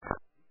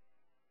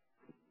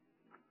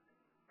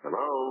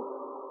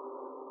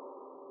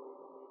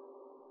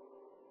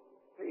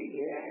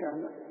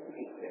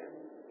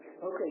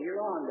Okay, you're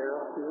on,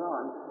 Darryl. You're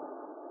on.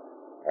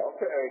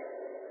 Okay.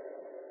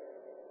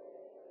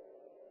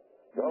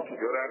 Well,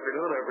 good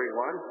afternoon,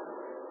 everyone.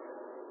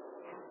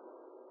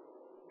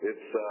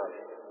 It's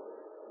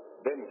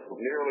been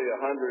nearly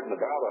 100 and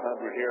about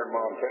 100 here in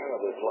Montana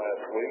this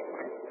last week.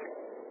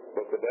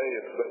 But today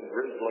it's been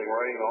drizzling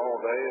rain all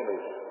day, and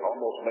it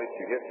almost makes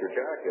you get your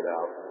jacket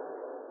out.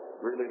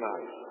 Really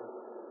nice.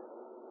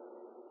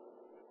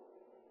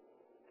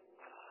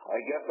 I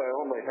guess I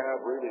only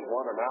have really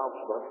one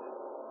announcement,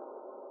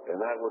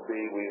 and that would be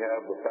we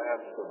have the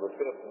fast of the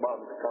 5th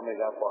month coming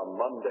up on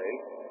Monday.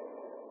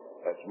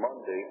 That's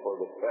Monday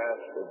for the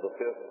fast of the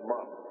 5th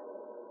month.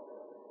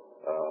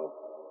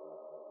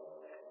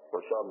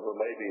 For some who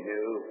may be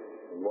new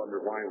and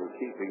wonder why we're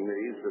keeping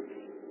these,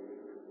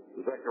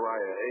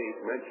 Zechariah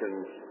 8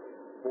 mentions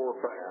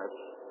 4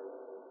 fasts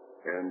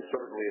and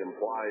certainly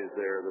implies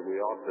there that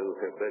we ought to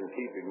have been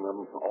keeping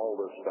them all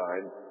this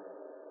time.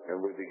 And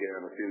we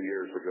began a few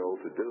years ago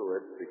to do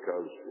it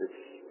because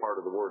it's part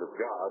of the Word of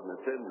God and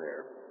it's in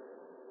there.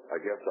 I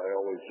guess I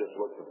always just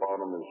looked upon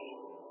them as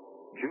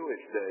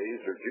Jewish days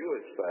or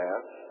Jewish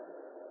fasts,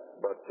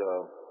 but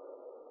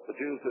the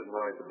Jews didn't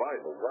write the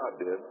Bible. God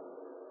did.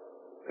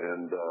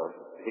 And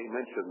he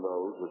mentioned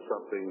those as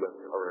something that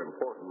are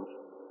important.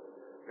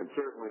 And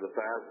certainly the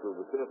fast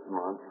of the 5th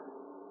month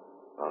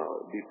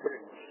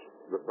depicts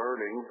the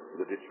burning,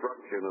 the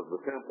destruction of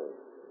the temple.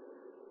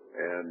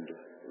 And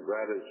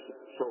that is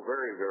so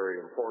very, very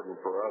important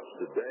for us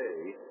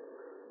today,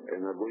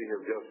 and that we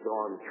have just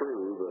gone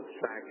through the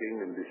sacking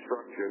and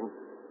destruction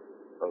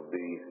of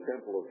the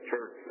temple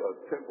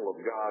of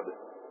God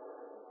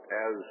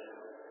as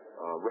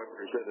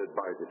represented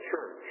by the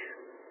church.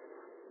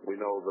 We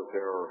know that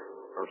there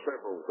are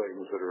several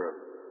things that are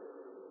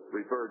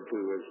referred to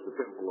as the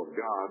temple of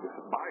God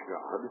by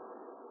God.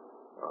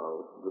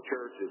 The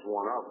church is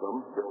one of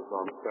them, built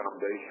on the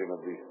foundation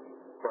of the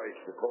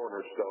Christ the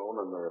cornerstone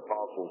and the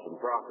apostles and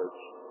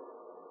prophets,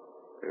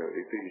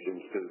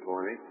 Ephesians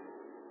 2:20.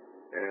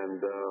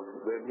 And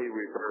then he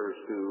refers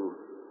to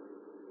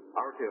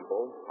our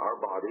temple,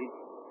 our body,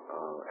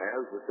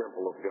 as the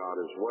temple of God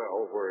as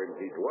well, wherein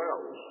he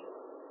dwells.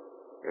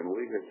 And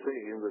we have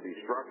seen the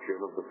destruction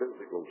of the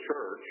physical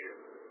church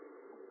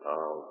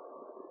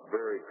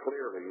very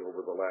clearly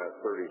over the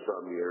last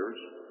 30-some years.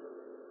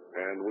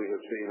 And we have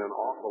seen an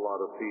awful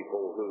lot of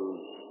people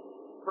whose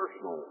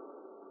personal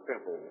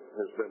temple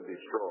has been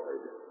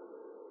destroyed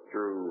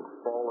through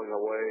falling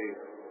away,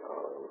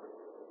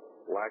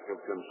 lack of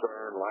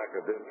concern, lack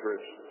of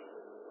interest,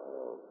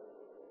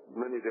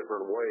 many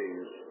different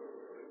ways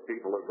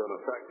people have been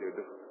affected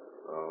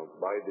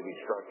by the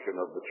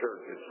destruction of the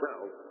church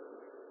itself,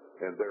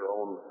 and their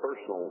own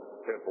personal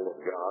temple of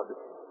God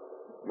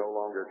no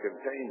longer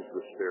contains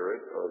the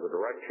Spirit or the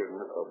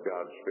direction of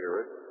God's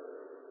Spirit,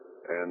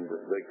 and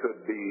they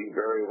could be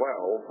very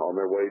well on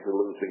their way to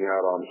losing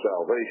out on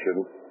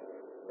salvation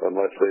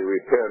unless they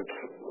repent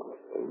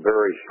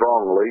very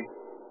strongly,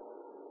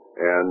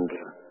 and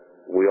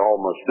we all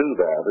must do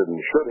that and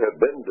should have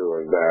been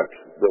doing that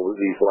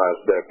these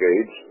last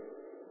decades,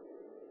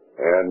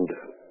 and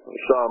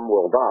some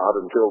will not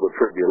until the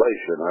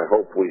tribulation. I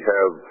hope we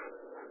have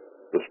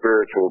the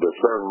spiritual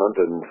discernment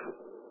and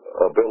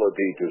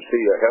ability to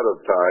see ahead of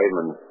time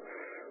and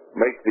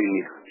make the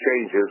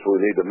changes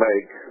we need to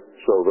make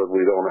so that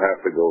we don't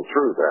have to go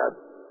through that.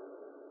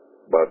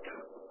 But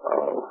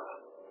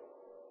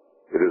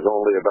it is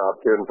only about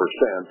 10%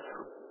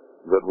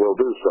 that will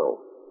do so.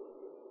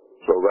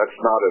 So that's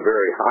not a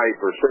very high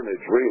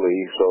percentage, really,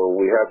 so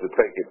we have to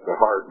take it to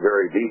heart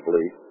very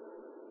deeply.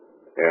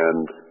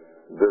 And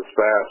this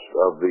fast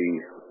of the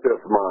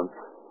 5th month,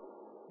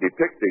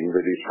 depicting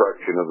the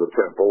destruction of the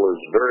temple,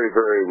 is very,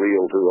 very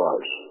real to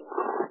us.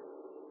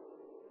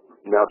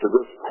 Now, to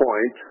this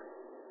point,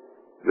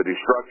 the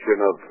destruction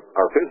of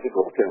our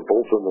physical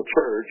temples in the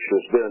church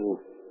has been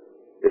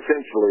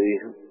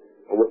essentially,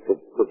 with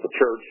the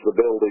church, the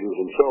buildings,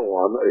 and so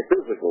on, a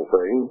physical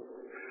thing,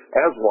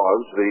 as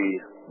was the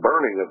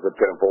burning of the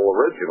temple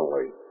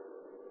originally.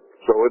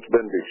 So it's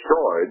been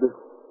destroyed,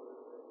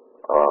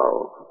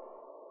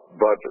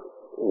 but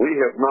we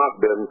have not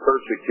been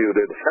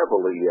persecuted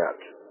heavily yet.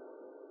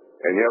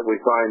 And yet we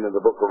find in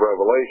the book of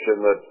Revelation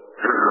that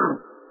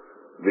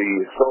the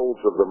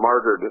souls of the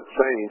martyred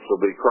saints will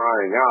be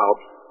crying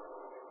out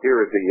here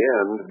at the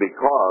end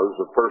because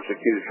of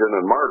persecution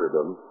and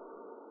martyrdom.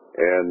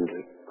 And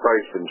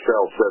Christ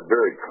himself said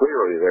very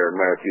clearly there in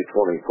Matthew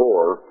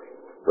 24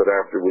 that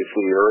after we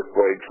see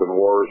earthquakes and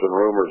wars and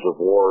rumors of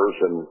wars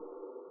and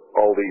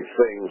all these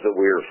things that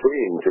we are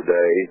seeing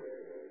today,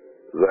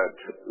 that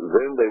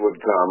then they would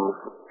come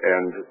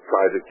and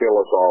try to kill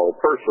us all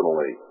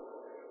personally.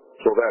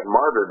 So that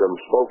martyrdom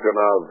spoken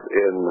of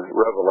in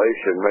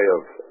Revelation may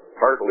have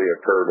partly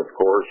occurred, of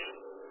course,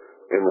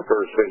 in the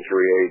 1st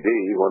century A.D.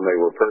 when they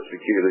were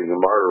persecuting and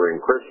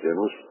martyring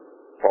Christians,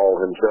 Paul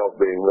himself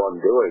being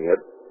one doing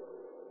it.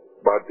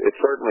 But it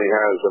certainly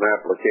has an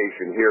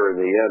application here in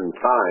the end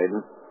time,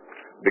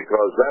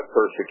 because that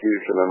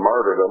persecution and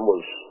martyrdom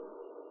was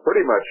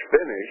pretty much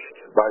finished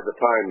by the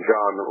time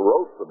John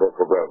wrote the book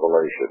of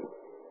Revelation.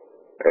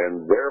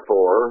 And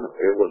therefore,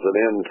 it was an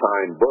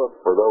end-time book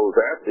for those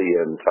at the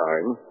end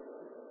time.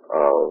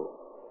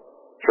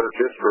 Church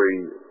history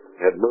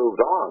had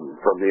moved on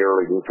from the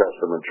early New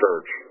Testament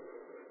church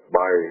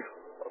by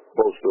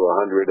close to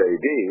 100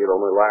 AD. It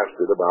only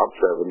lasted about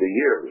 70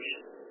 years,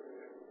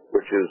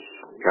 which is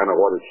kind of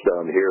what it's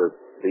done here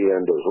at the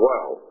end as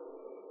well.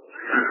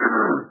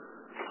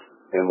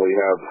 And we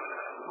have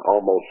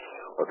almost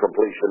a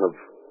completion of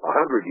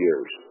 100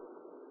 years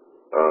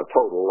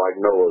total, like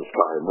Noah's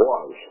time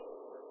was.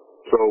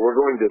 So we're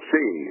going to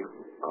see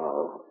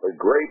a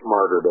great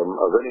martyrdom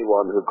of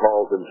anyone who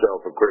calls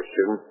himself a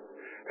Christian,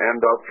 and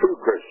of true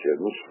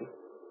Christians,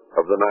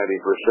 of the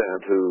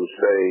 90% who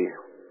stay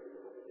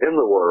in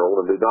the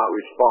world and do not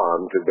respond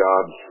to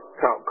God's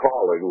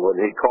calling when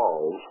He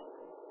calls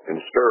and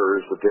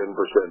stirs the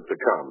 10% to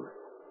come.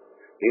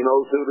 He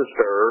knows who to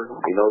stir,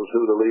 He knows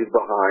who to leave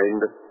behind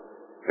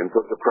and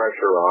put the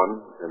pressure on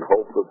and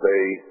hope that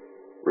they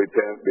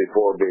repent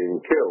before being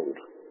killed.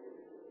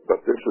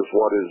 But this is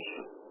what is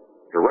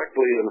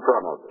directly in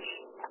front of us.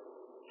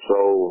 So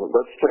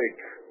let's take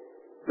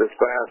this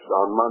fast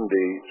on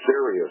Monday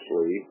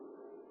seriously,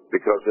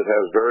 because it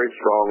has very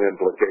strong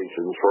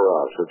implications for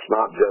us. It's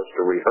not just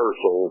a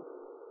rehearsal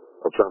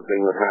of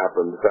something that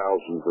happened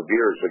thousands of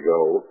years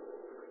ago,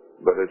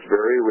 but it's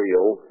very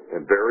real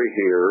and very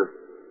here,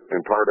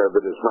 and part of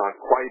it is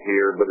not quite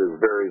here, but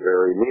is very,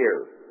 very near.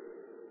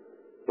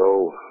 So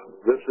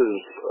this is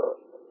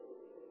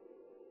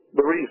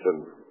the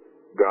reason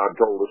God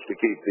told us to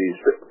keep these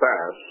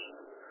fasts,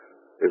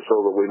 is so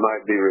that we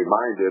might be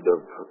reminded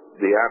of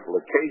the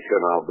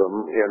application of them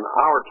in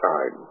our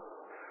time.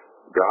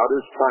 God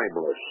is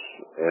timeless,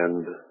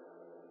 and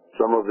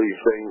some of these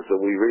things that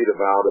we read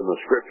about in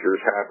the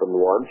Scriptures happened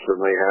once,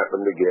 and they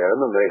happened again,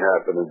 and they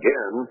happen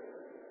again.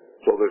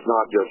 So there's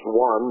not just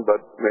one,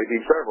 but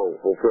maybe several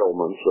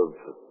fulfillments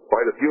of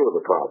quite a few of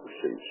the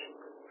prophecies.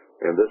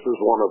 And this is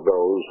one of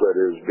those that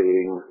is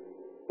being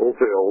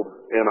fulfilled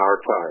in our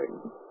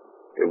time.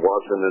 It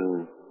wasn't in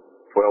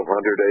 1200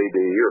 AD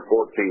or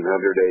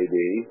 1400 AD,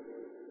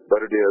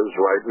 but it is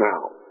right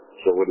now.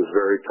 So it is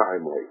very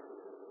timely.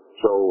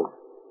 So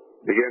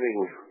beginning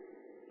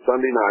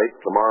Sunday night,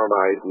 tomorrow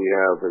night, we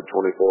have a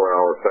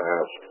 24-hour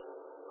fast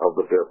of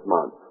the 5th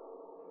month.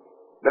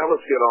 Now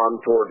let's get on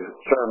toward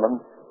sermon.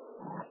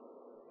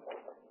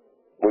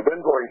 We've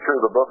been going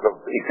through the book of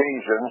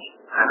Ephesians.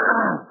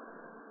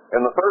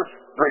 In the first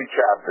 3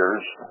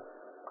 chapters,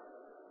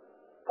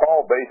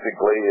 Paul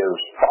basically is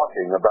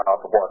talking about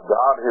what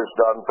God has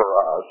done for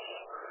us,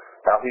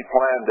 how He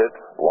planned it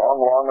long,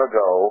 long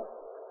ago,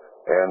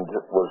 and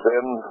was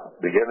then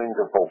beginning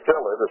to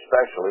fulfill it,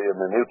 especially in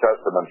the New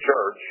Testament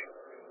church,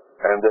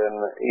 and then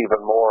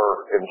even more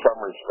in some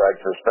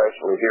respects,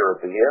 especially here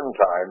at the end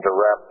time, to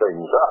wrap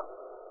things up.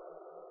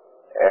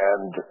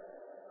 And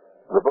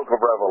the book of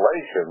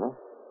Revelation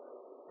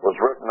was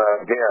written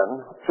again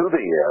to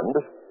the end.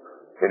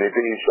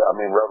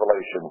 In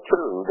Revelation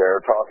 2,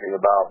 they're talking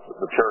about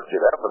the church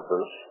at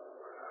Ephesus.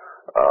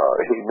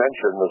 He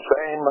mentioned the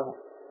same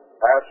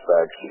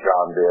aspects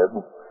John did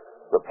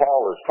that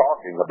Paul is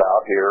talking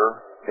about here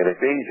in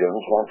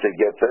Ephesians once he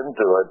gets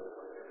into it,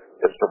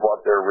 as to what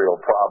their real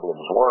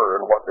problems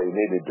were and what they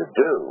needed to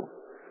do.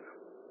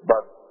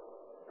 But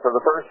for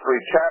the first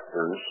 3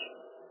 chapters,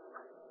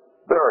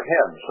 there are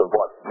hints of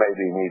what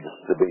maybe needs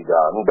to be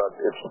done, but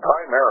it's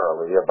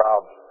primarily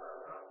about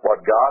what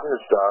God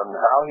has done,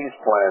 how He's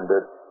planned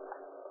it,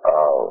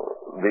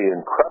 the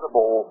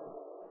incredible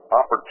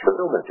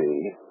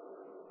opportunity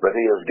that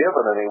He has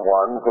given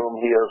anyone whom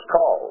He has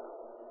called,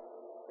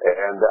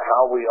 and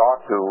how we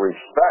ought to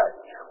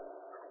respect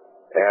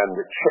and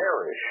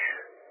cherish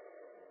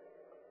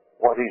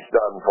what He's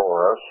done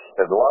for us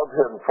and love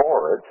Him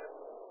for it,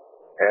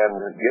 and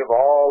give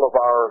all of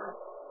our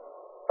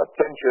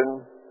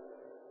attention,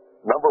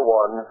 number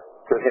one,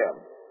 to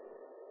Him.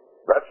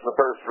 That's the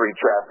first 3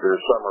 chapters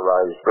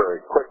summarized very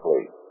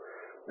quickly.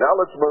 Now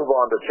let's move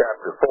on to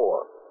chapter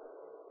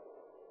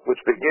 4,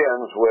 which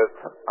begins with,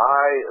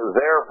 I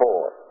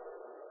therefore,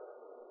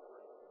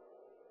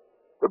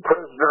 the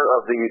prisoner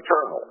of the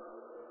eternal.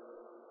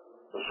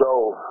 So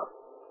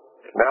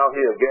now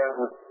he again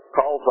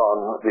calls on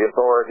the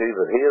authority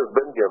that he has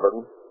been given,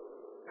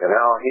 and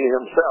how he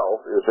himself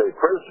is a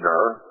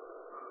prisoner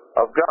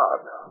of God,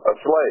 a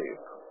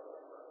slave,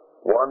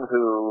 one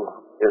who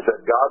is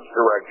at God's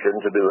direction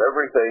to do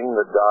everything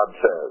that God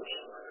says.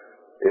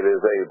 It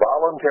is a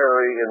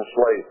voluntary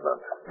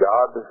enslavement.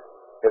 God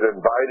had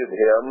invited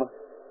him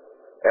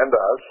and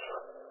us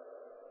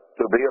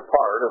to be a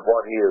part of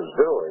what He is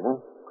doing.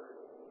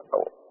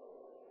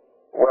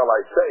 Well,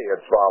 I say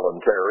it's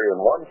voluntary. In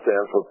one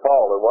sense, with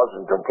Paul, it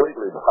wasn't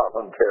completely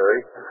voluntary.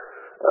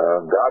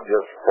 God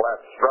just flat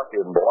struck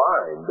him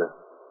blind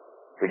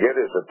to get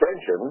his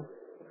attention.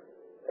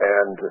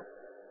 And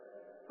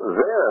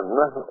then,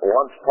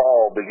 once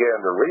Paul began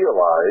to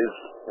realize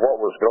what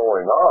was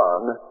going on,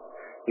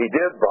 he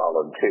did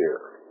volunteer.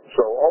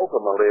 So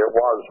ultimately, it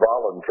was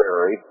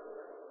voluntary,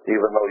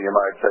 even though you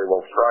might say,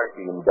 well,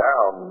 striking him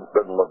down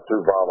didn't look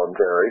too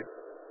voluntary.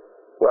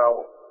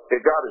 Well, it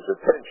got his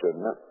attention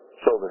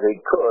so that he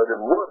could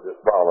and would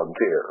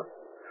volunteer.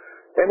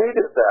 And he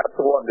did that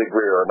to one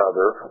degree or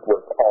another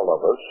with all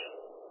of us.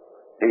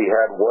 He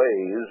had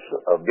ways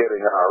of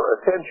getting our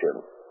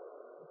attention.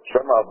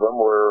 Some of them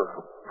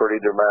were pretty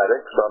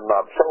dramatic, some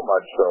not so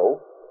much so.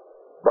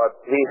 But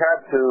he had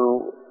to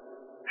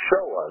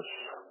show us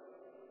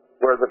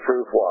where the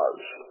truth was.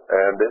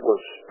 And it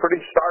was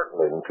pretty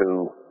startling to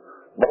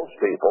most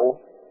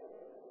people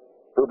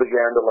who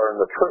began to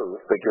learn the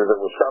truth, because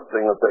it was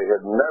something that they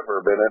had never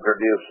been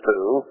introduced to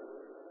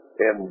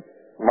in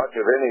much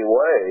of any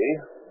way,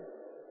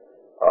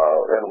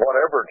 in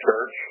whatever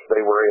church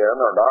they were in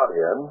or not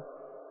in.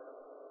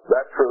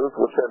 That truth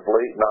was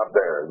simply not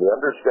there. The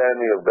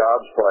understanding of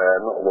God's plan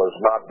was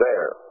not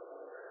there.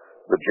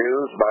 The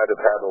Jews might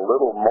have had a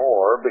little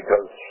more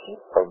because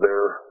of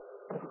their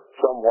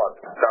somewhat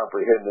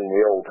comprehending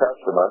the Old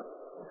Testament,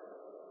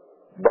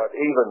 but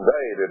even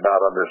they did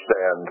not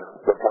understand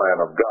the plan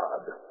of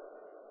God.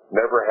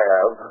 Never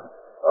have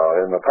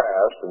in the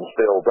past, and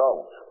still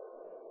don't.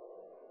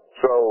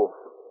 So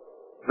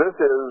this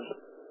is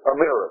a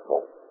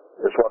miracle,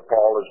 is what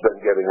Paul has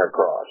been getting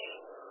across.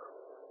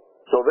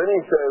 So then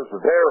he says,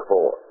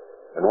 therefore.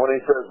 And when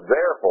he says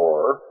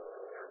therefore,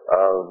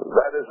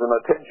 that is an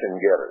attention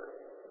getter.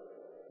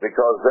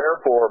 Because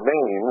therefore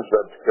means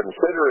that,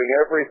 considering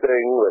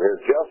everything that has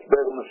just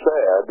been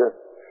said,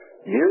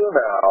 you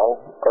now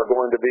are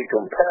going to be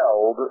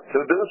compelled to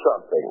do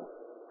something.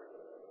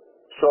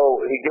 So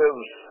he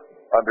gives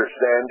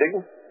understanding,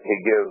 he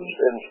gives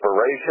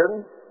inspiration,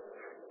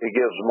 he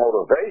gives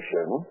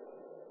motivation,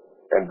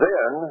 and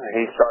then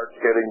he starts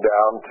getting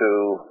down to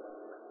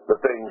the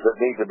things that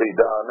need to be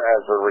done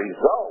as a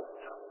result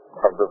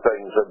of the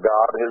things that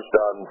God has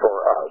done for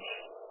us.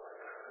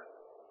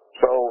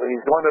 So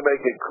he's going to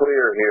make it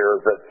clear here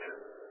that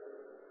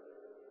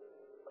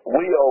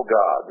we owe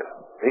God.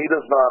 He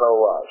does not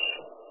owe us.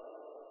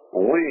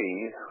 We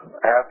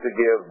have to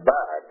give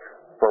back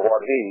for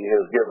what he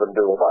has given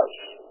to us.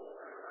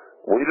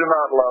 We do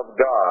not love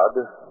God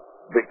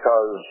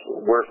because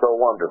we're so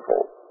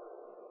wonderful.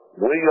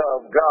 We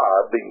love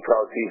God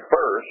because he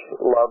first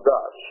loved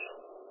us.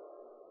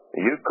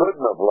 You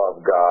couldn't have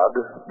loved God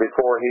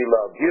before he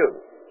loved you.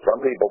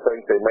 Some people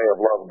think they may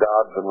have loved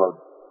God from the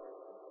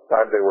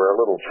time they were a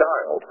little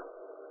child.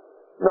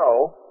 No.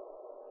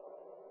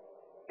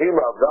 He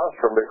loved us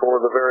from before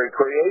the very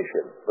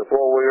creation.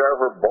 Before we were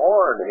ever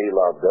born, he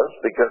loved us,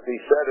 because he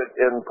set it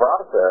in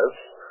process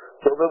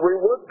so that we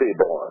would be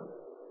born,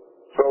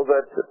 so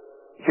that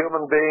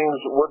human beings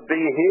would be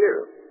here,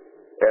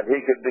 and he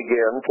could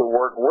begin to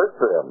work with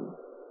them.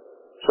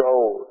 So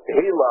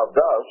he loved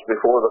us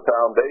before the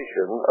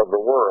foundation of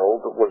the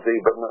world was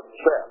even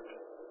set.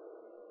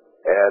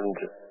 And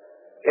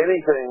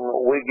anything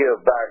we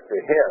give back to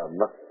him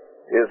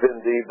is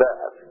indeed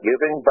that,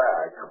 giving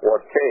back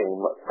what came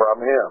from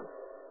him.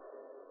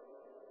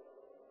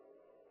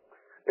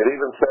 It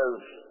even says,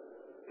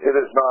 it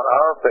is not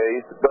our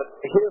faith, but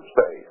his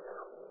faith.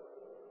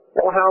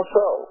 Well, how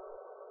so?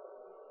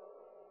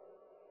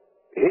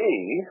 He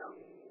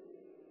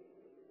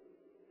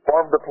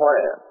formed the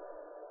plan.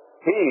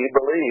 He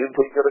believed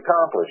he could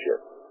accomplish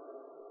it.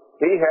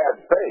 He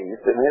had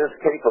faith in his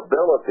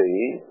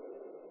capability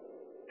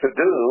to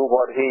do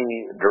what he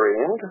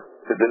dreamed,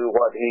 to do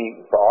what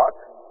he thought,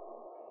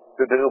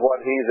 to do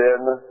what he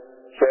then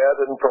said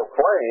and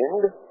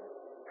proclaimed,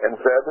 and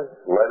said,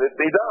 let it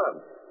be done.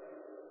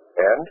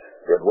 And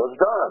it was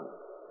done.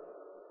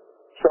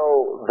 So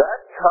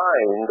that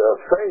kind of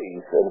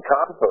faith and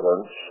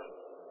confidence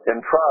and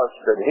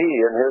trust in he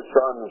and his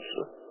son's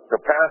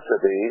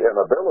capacity and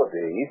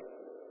ability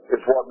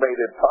is what made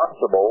it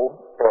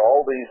possible for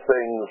all these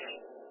things,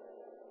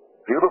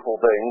 beautiful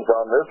things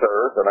on this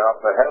earth and out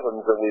in the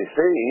heavens that we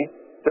see,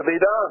 to be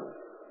done.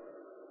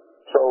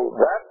 So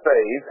that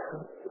faith,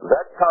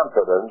 that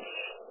confidence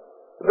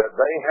that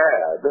they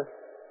had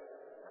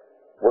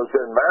was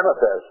then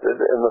manifested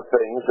in the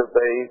things that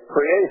they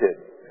created.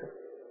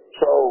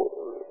 So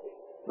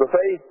the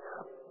faith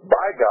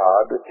by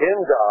God, in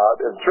God,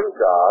 and through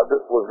God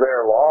was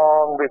there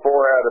long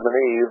before Adam and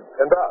Eve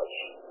and us.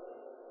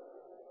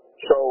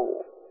 So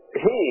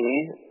he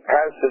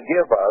has to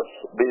give us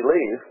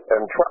belief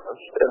and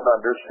trust and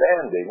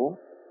understanding,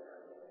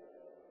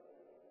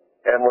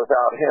 and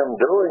without him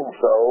doing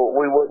so,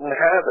 we wouldn't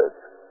have it.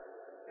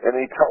 And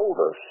he told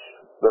us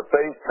the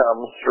faith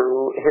comes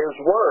through his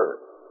word.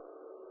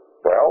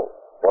 Well,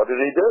 what did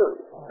he do?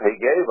 He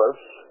gave us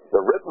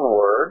the written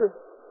word,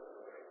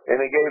 and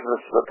he gave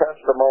us the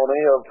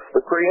testimony of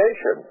the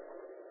creation.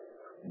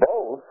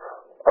 Both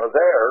are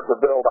there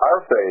to build our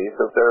faith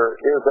that there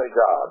is a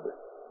God,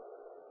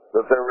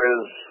 that there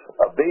is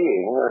a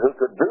being who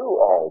could do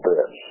all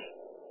this.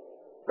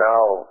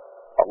 Now,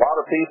 a lot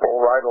of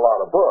people write a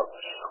lot of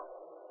books,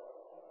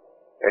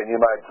 and you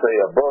might say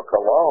a book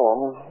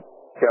alone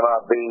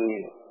cannot be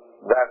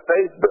that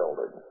faith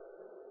building.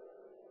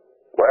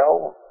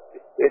 Well,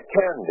 it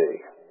can be.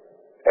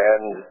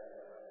 And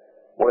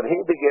When he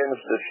begins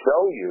to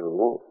show you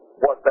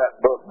what that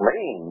book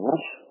means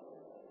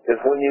is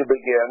when you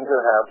begin to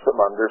have some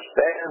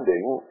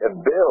understanding and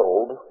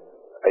build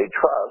a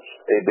trust,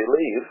 a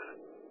belief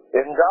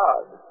in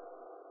God.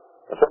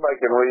 Somebody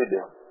can read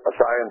a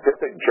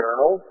scientific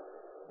journal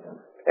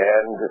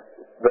and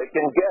they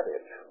can get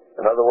it.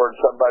 In other words,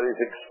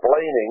 somebody's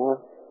explaining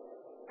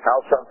how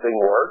something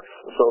works,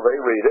 so they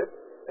read it,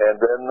 and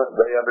then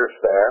they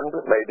understand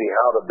maybe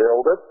how to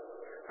build it,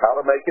 how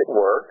to make it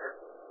work,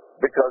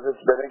 because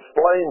it's been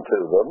explained to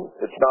them.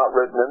 It's not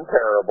written in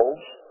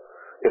parables.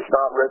 It's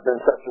not written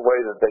in such a way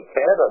that they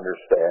can't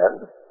understand.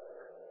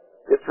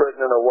 It's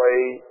written in a way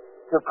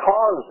to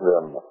cause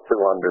them to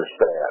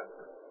understand.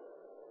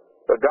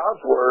 But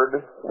God's Word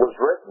was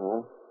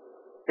written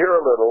here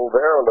a little,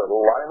 there a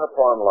little, line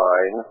upon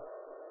line,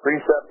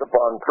 precept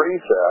upon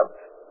precept,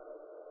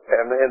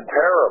 and in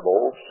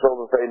parables, so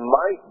that they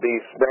might be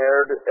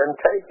snared and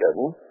taken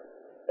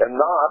and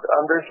not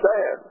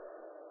understand,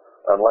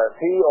 unless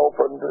He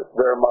opened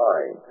their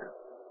mind.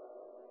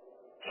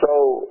 So,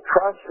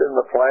 trust in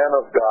the plan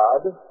of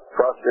God,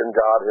 trust in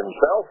God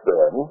Himself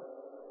then,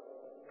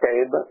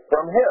 came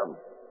from Him.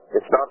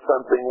 It's not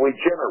something we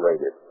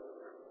generated.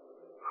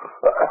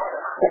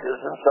 It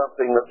isn't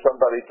something that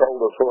somebody told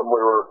us when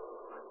we were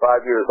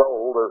 5 years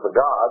old as a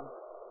God,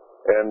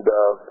 and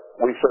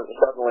we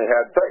suddenly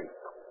had faith.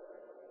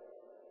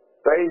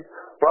 Faith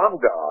from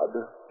God,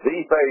 the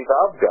faith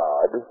of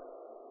God,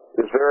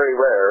 is very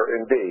rare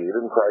indeed,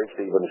 and Christ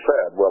even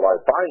said, "Will I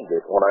find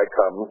it when I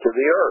come to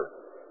the earth?"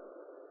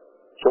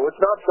 So it's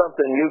not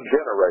something you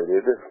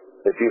generated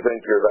if you think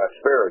you're that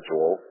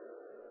spiritual.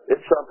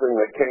 It's something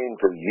that came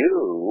to you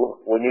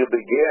when you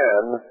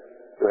began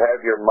to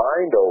have your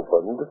mind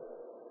opened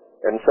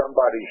and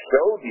somebody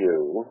showed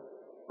you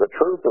the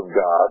truth of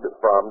God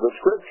from the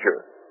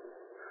Scripture.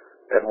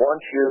 And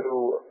once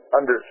you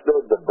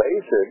understood the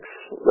basics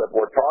that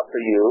were taught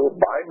to you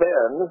by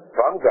men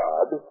from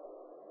God,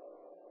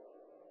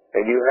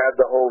 and you had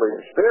the Holy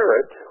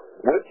Spirit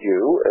with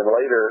you and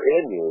later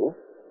in you,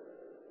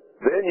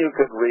 then you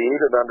could read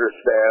and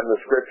understand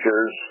the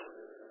Scriptures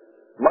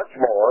much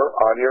more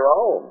on your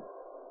own.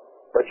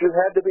 But you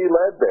had to be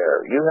led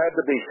there. You had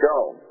to be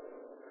shown.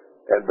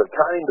 And the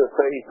kind of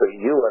faith that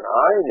you and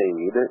I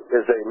need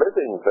is a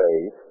living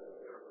faith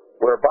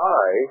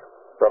whereby,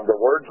 from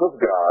the words of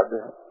God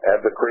and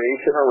the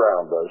creation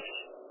around us,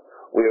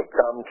 we have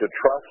come to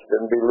trust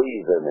and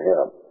believe in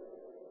Him.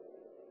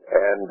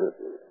 And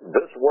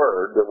this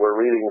word that we're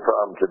reading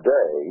from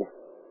today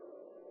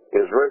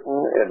is written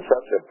in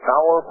such a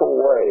powerful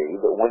way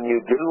that when you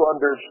do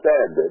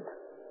understand it,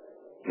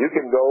 you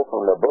can go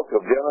from the book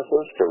of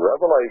Genesis to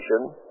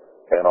Revelation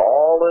and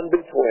all in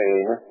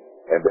between,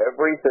 and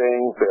everything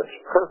fits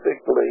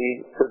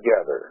perfectly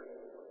together,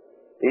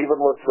 even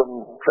with some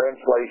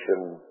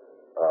translation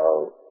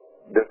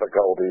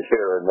difficulties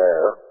here and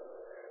there.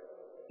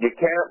 You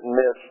can't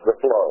miss the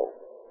flow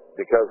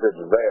because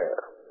it's there.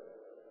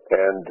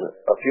 And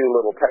a few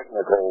little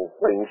technical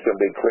things can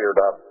be cleared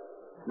up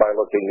by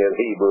looking at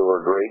Hebrew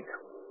or Greek.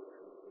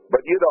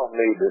 But you don't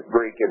need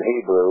Greek and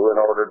Hebrew in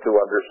order to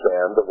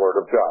understand the Word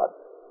of God.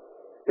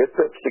 It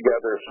fits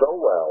together so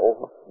well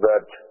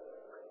that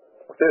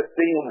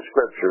 15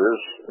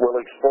 scriptures will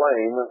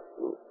explain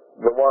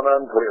the one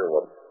unclear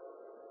one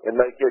and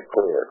make it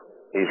clear.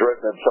 He's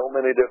written it so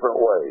many different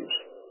ways.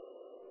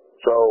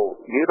 So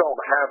you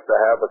don't have to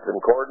have a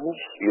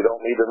concordance. You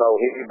don't need to know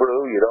Hebrew.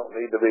 You don't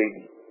need to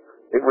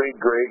read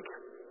Greek.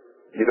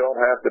 You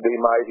don't have to be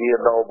mighty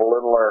and noble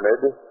and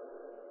learned.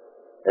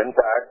 In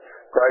fact,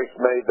 Christ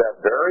made that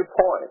very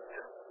point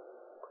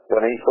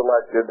when He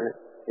selected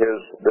His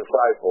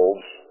disciples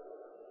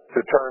to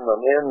turn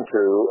them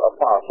into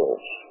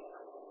apostles.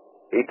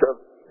 He took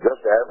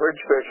just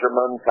average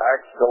fishermen, tax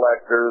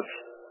collectors,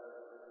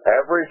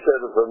 average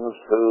citizens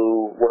who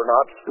were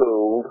not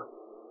schooled,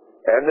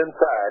 and in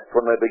fact,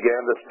 when they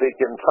began to speak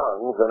in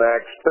tongues in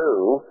Acts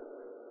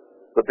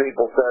 2, the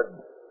people said,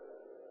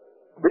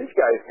 "These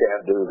guys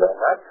can't do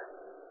that.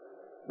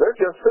 They're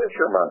just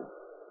fishermen.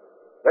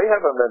 They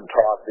haven't been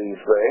taught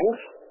these things.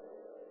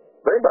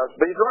 They must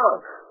be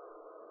drunk."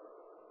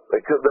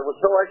 There was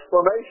no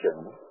explanation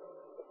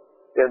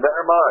in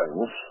their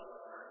minds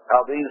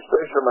how these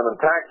fishermen and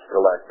tax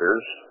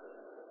collectors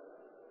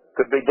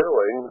could be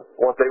doing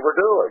what they were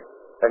doing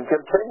and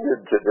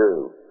continued to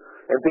do.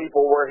 And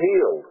people were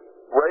healed,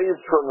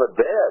 raised from the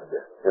dead,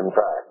 in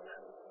fact,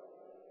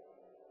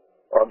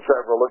 on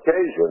several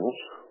occasions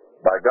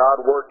by God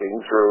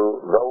working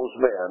through those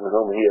men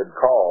whom He had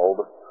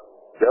called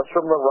just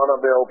from the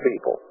run-of-the-mill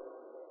people.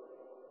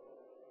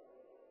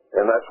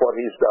 And that's what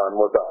He's done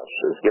with us,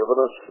 He's given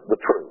us the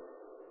truth.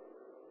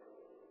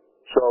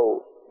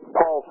 So,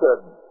 Paul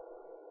said,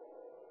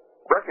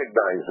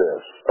 recognize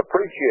this,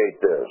 appreciate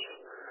this,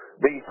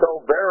 be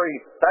so very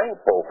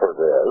thankful for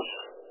this,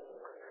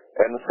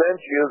 and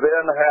since you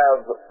then have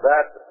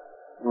that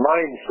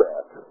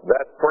mindset,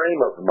 that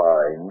frame of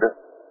mind,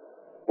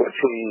 which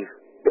he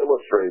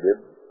illustrated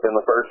in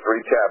the first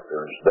 3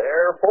 chapters,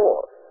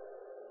 therefore,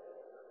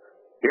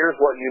 here's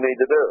what you need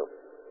to do.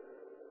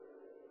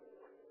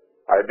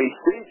 I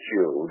beseech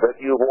you that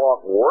you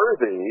walk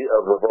worthy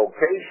of the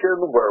vocation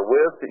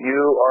wherewith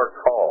you are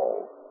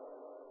called.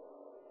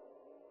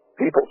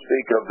 People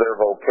speak of their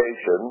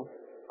vocation,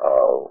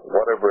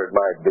 whatever it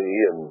might be,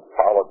 in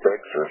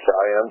politics or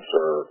science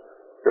or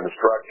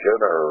construction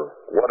or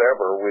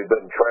whatever we've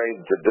been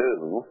trained to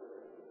do.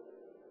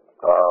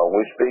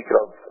 We speak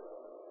of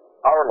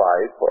our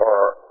life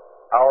or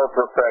our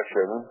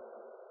profession,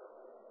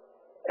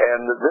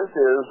 and this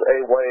is a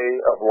way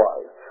of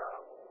life.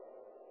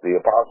 The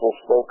apostle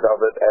spoke of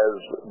it as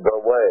the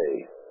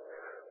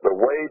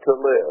way to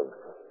live,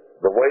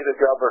 the way to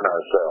govern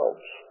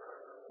ourselves,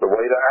 the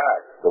way to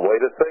act, the way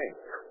to think.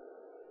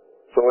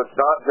 So it's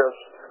not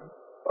just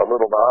a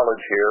little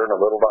knowledge here and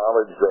a little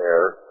knowledge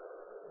there,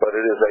 but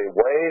it is a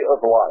way of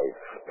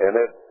life, and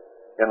it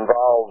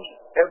involves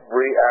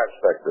every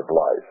aspect of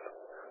life.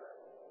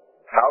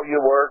 How you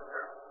work,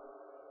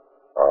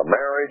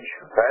 marriage,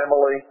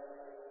 family,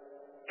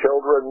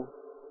 children,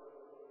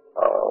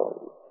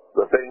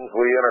 the things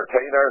we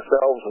entertain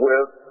ourselves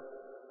with,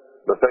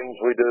 the things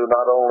we do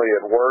not only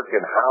at work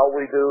and how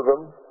we do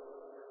them.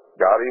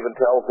 God even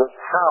tells us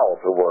how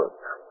to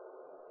work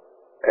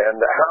and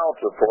how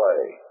to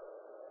play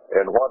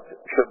and what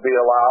should be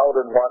allowed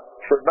and what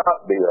should not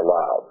be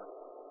allowed.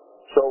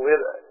 So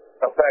it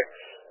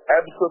affects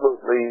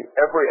absolutely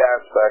every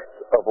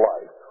aspect of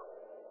life.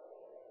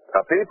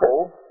 Now,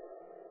 people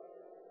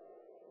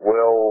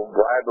will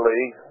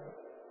gladly,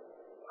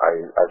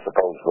 I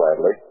suppose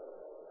gladly,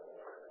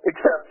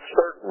 accept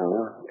certain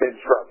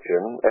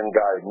instruction and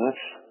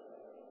guidance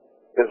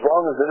as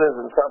long as it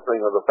isn't something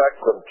that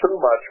affects them too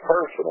much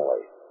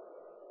personally.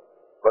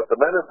 But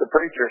the minute the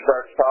preacher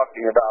starts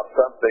talking about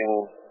something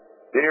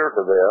dear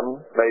to them,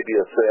 maybe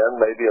a sin,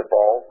 maybe a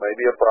fault,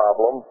 maybe a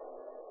problem,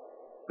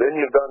 then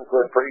you've done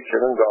good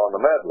preaching and gone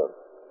to meddling.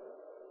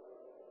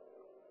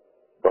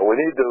 But we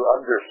need to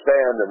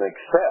understand and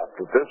accept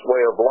that this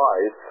way of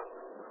life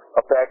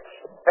affects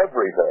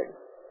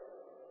everything.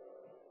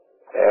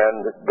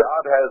 And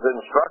God has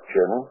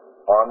instruction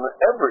on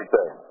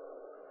everything.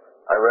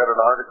 I read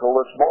an article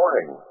this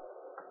morning,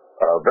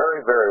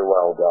 very, very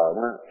well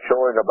done,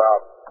 showing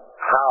about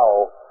how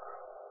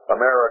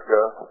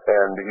America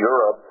and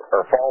Europe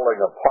are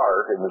falling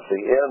apart, and it's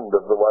the end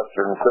of the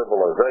Western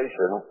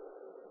civilization.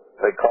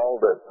 They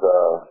called it,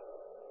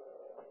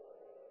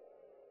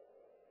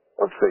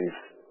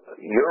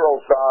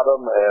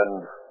 Euro-Sodom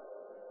and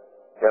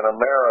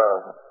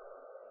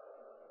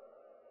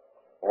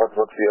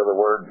what's the other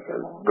word?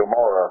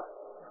 Gomorrah.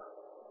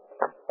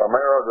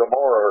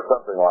 Gomorrah or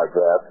something like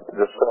that.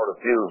 Just sort of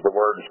fused the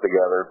words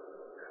together.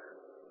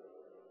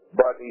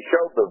 But he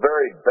showed the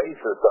very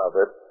basis of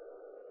it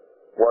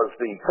was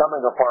the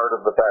coming apart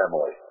of the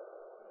family.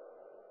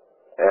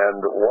 And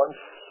once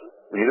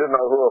you didn't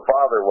know who a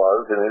father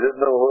was, and you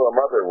didn't know who a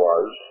mother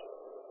was,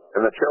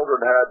 and the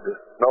children had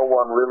no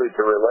one really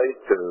to relate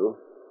to,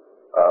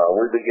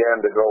 we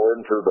began to go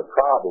into the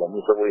problems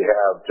that we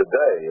have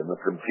today, and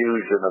the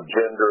confusion of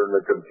gender and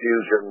the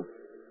confusion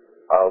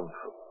of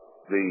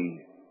the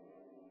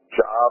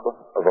job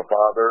of a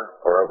father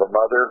or of a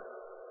mother.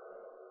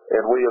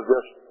 And we have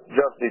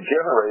just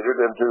degenerated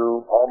into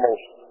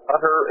almost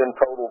utter and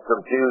total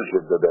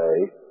confusion today,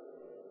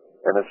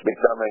 and it's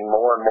becoming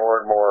more and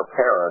more and more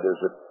apparent as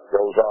it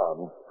goes on.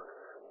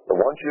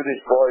 But once you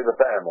destroy the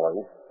family,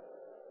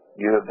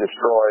 you have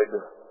destroyed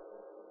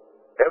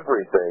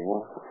everything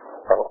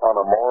on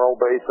a moral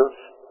basis,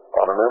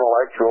 on an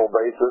intellectual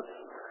basis.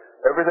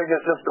 Everything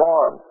is just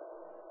gone.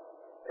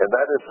 And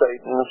that is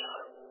Satan's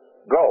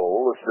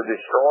goal, is to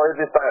destroy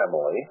the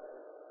family,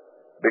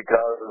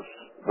 because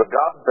the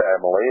God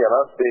family and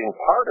us being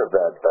part of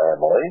that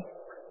family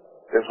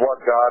is what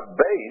God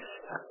based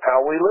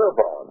how we live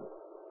on.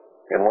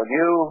 And when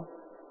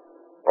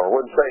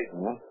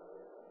Satan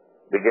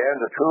began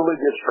to truly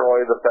destroy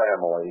the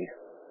family,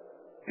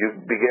 you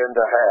begin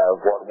to have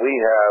what we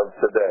have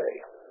today.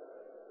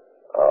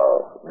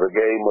 The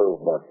gay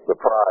movement, the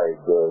pride,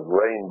 the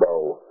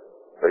rainbow.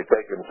 They've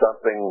taken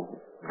something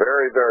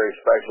very, very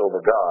special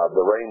to God,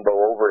 the rainbow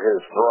over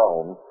his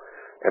throne,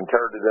 and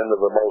turned it into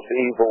the most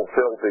evil,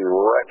 filthy,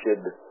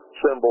 wretched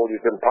symbol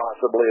you can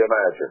possibly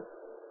imagine.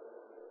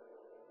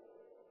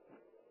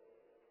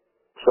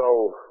 So,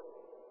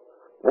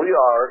 we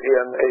are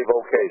in a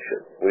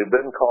vocation. We've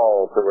been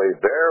called to a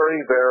very,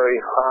 very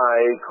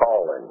high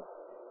calling.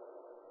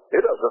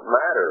 It doesn't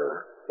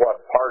matter what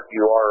part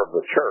you are of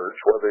the church,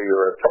 whether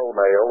you're a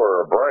toenail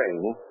or a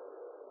brain.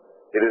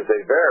 It is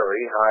a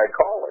very high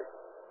calling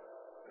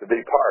to be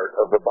part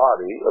of the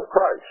body of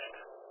Christ.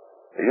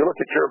 You look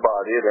at your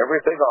body, and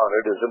everything on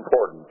it is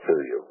important to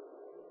you.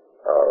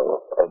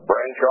 A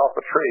branch off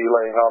a tree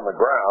laying on the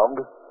ground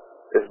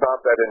is not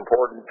that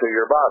important to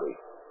your body.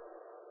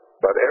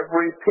 But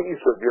every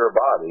piece of your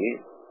body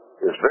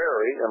is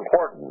very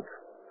important.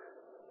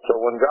 So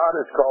when God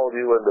has called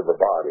you into the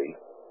body,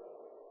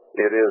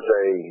 it is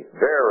a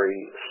very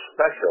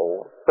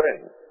special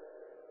thing,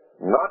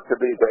 not to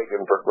be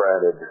taken for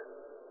granted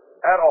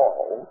at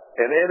all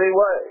in any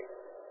way.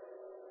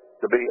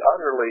 to be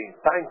utterly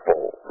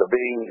thankful, to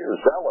be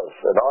zealous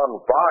and on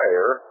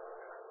fire,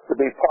 to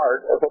be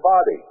part of the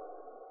body.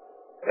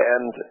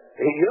 And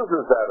he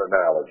uses that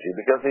analogy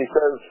because he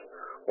says,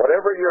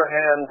 whatever your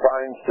hand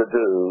finds to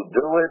do,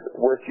 do it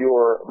with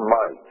your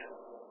might.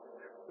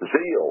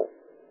 Zeal,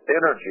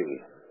 energy,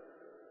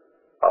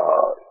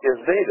 is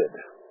needed.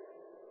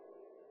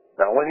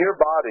 Now, when your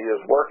body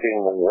is working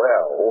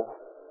well,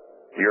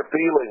 you're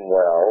feeling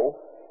well,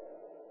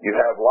 you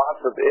have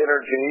lots of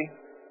energy,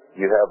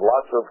 you have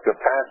lots of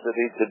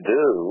capacity to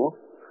do,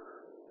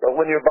 but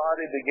when your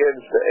body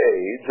begins to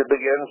age, it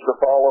begins to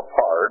fall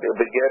apart,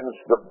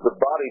 the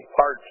body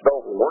parts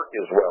don't work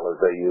as well as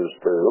they used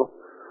to,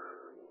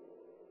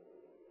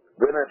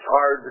 then it's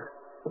hard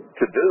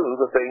to do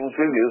the things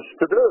you used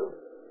to do.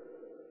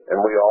 And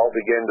we all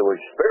begin to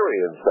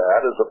experience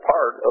that as a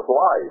part of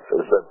life,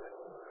 is that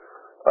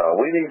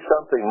we need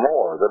something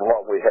more than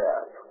what we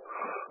have.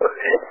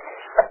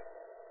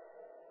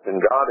 And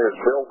God has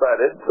built that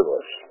into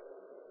us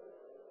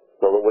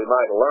so that we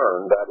might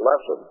learn that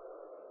lesson.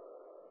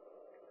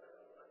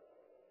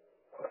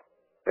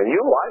 And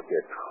you like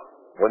it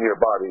when your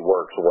body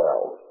works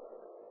well.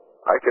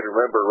 I can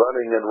remember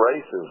running in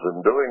races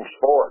and doing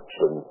sports,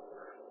 and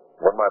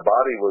when my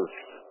body was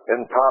in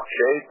top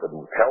shape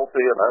and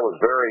healthy and I was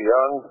very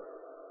young,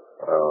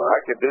 I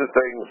could do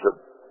things that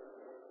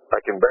I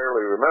can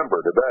barely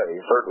remember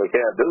today. Certainly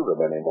can't do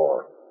them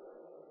anymore.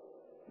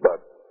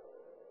 But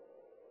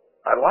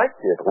I liked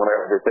it when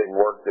everything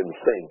worked in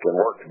sync and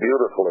worked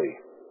beautifully.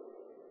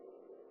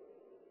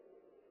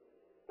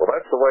 Well,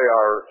 that's the way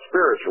our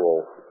spiritual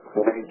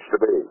needs to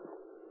be.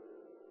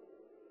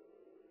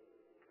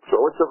 So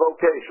it's a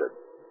vocation,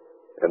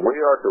 and we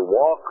are to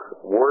walk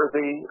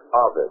worthy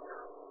of it,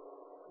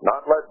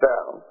 not let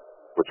down,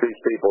 which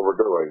these people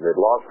were doing. They'd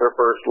lost their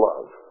first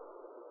love.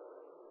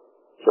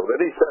 So then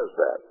he says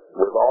that,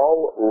 with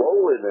all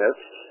lowliness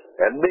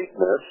and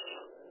meekness,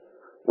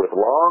 with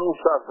long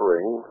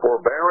suffering,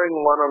 forbearing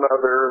one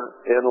another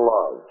in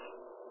love.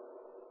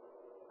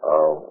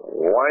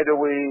 Why do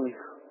we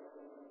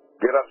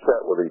get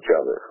upset with each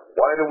other?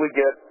 Why do we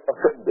get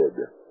offended?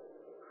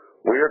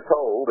 We are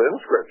told in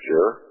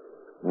Scripture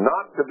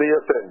not to be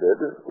offended,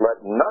 let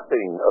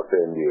nothing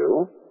offend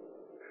you,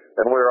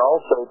 and we're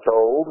also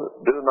told,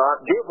 do not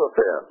give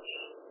offense.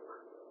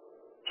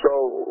 So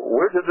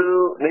we're to do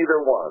neither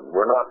one.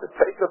 We're not to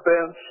take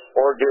offense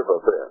or give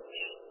offense.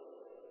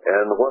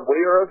 And when we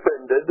are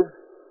offended,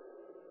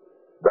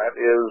 that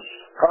is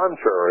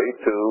contrary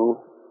to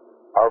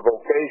our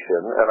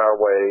vocation and our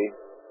way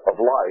of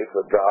life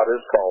that God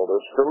has called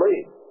us to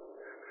lead.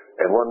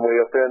 And when we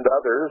offend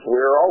others,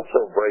 we're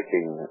also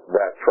breaking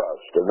that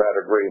trust and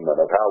that agreement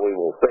of how we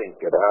will think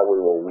and how we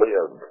will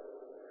live.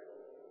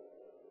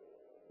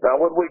 Now,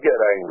 when we get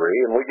angry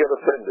and we get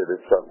offended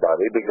at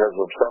somebody because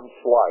of some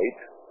slight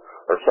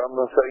or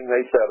something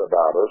they said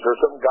about us or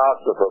some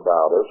gossip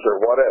about us or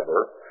whatever,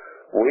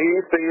 we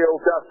feel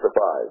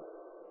justified.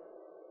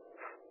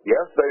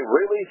 Yes, they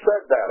really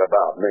said that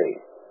about me,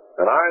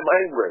 and I'm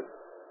angry.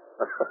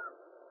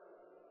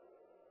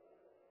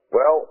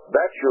 Well,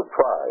 that's your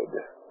pride.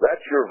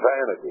 That's your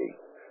vanity.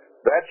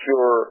 That's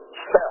your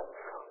self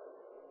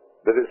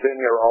that is in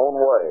your own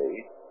way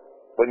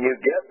when you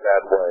get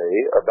that way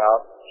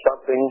about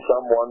something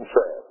someone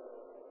said.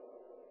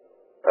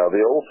 Now,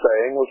 the old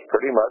saying was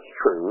pretty much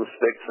true.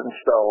 Sticks and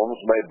stones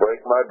may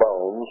break my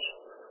bones,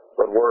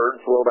 but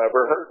words will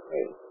never hurt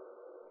me.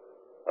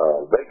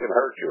 They can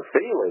hurt your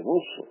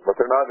feelings, but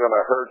they're not going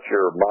to hurt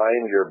your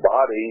mind, your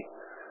body,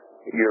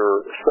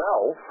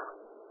 yourself,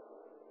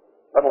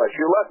 unless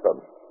you let them.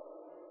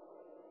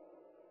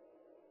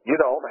 You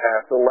don't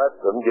have to let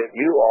them get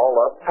you all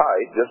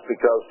uptight just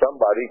because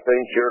somebody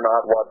thinks you're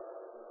not what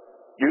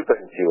you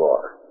think you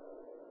are.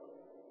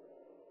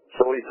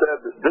 So he said,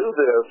 do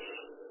this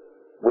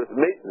with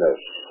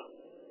meekness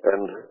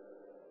and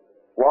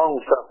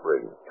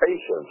long-suffering,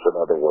 patience, in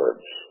other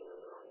words,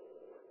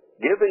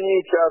 giving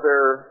each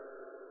other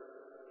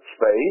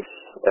space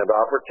and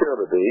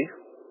opportunity,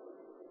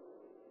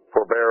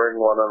 forbearing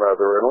one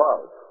another in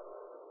love.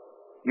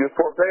 You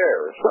forbear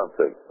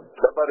something.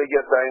 Somebody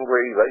gets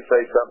angry, they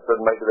say something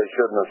maybe they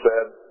shouldn't have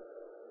said.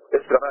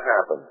 It's going to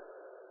happen.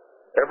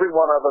 Every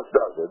one of us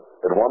does it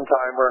at one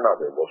time or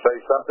another. We'll say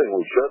something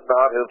we should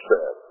not have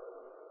said.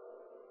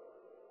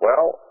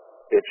 Well,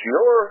 it's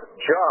your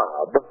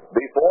job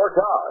before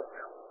God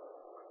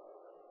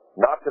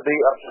not to be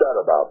upset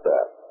about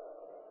that,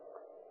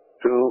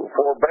 to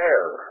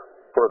forbear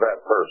for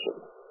that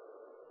person,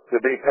 to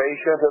be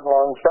patient and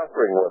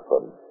long-suffering with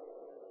them.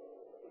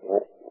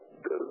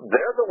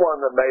 They're the one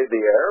that made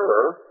the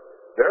error.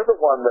 They're the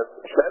one that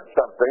said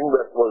something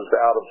that was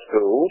out of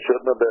school,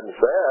 shouldn't have been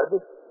said.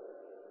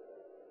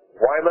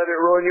 Why let it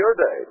ruin your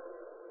day?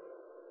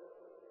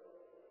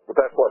 But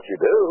that's what you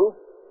do.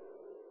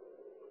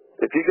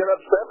 If you get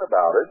upset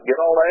about it, get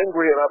all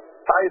angry and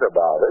uptight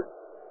about it,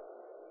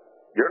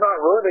 you're not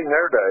ruining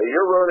their day,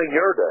 you're ruining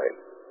your day.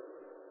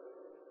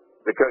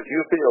 Because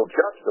you feel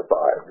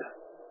justified.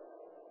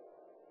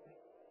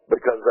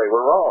 Because they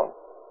were wrong.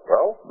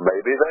 Well,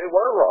 maybe they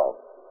were wrong.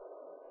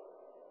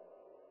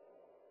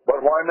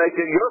 But why make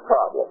it your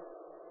problem?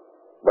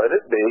 Let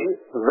it be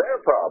their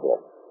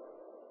problem.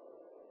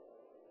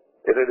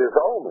 And it is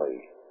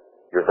only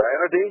your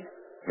vanity,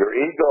 your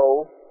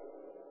ego,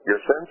 your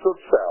sense of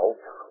self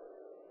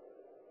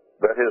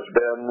that has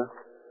been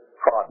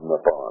trodden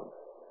upon.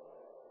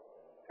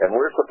 And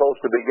we're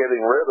supposed to be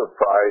getting rid of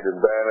pride and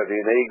vanity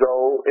and ego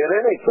in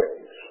any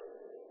case.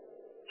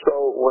 So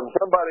when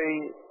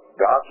somebody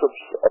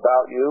gossips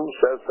about you,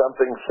 says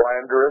something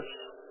slanderous,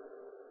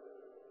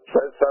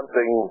 says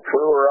something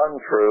true or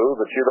untrue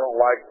that you don't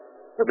like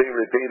to be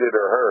repeated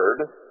or heard,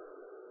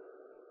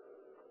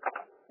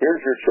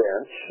 here's your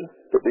chance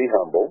to be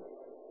humble,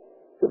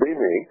 to be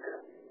meek,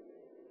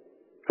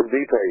 to be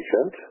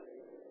patient,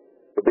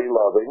 to be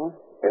loving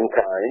and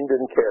kind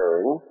and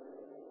caring,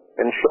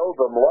 and show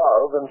them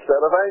love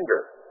instead of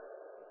anger.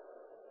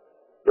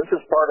 This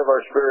is part of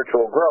our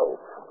spiritual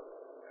growth.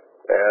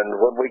 And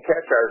when we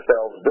catch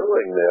ourselves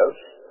doing this,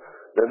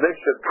 then this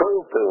should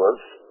prove to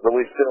us that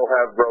we still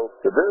have growth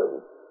to do.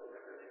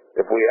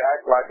 If we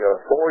act like a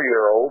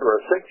 4-year-old or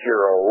a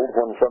 6-year-old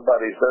when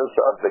somebody says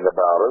something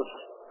about us,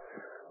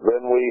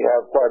 then we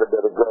have quite a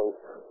bit of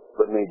growth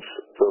that needs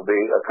to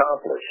be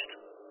accomplished.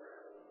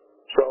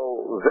 So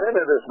then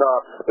it is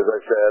not, as I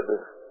said,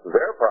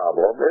 their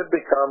problem. It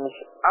becomes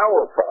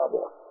our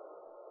problem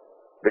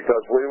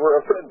because we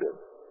were offended.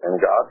 And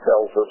God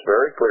tells us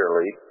very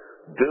clearly,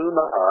 do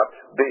not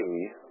be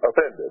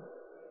offended.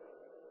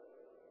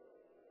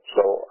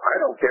 So I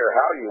don't care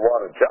how you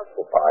want to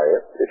justify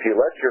it. If you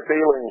let your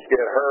feelings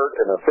get hurt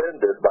and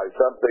offended by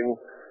something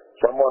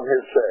someone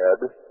has said,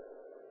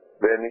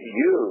 then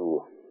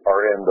you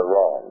are in the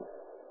wrong.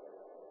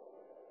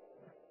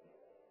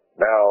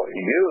 Now,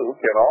 you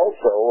can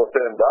also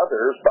offend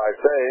others by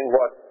saying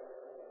what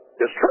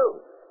is true.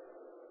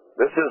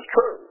 This is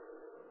true.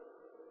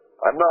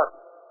 I'm not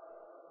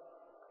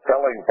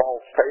telling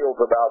false tales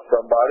about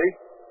somebody.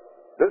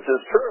 This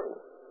is true.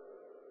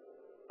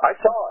 I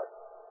saw it.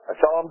 I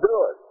saw him do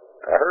it.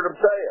 I heard him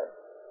say it.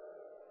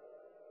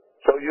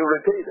 So you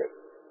repeat it.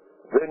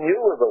 Then you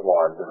are the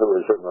one who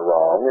is in the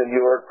wrong, and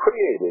you are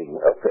creating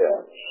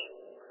offense.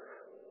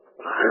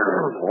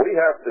 We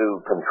have to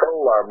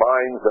control our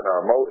minds and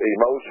our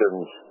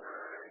emotions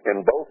in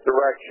both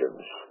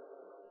directions.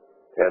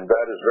 And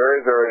that is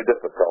very, very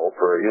difficult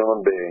for a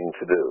human being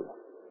to do.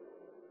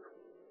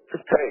 To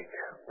take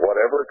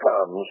whatever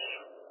comes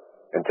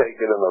and take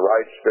it in the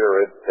right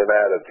spirit and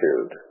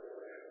attitude.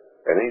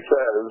 And he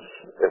says,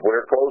 if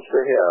we're close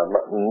to him,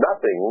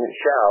 nothing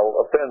shall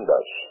offend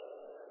us.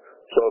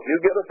 So if you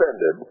get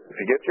offended, if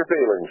you get your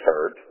feelings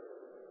hurt,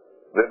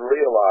 then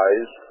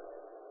realize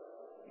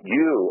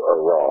you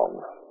are wrong.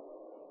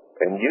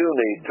 And you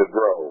need to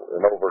grow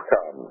and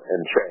overcome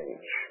and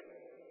change.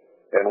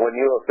 And when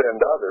you offend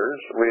others,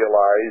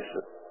 realize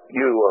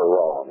you are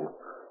wrong,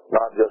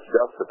 not just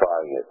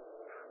justifying it.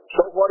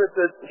 So what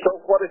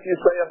if you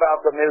say about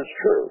them is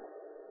true?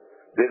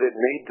 Did it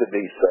need to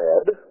be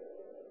said?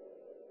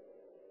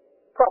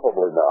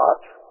 Probably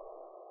not.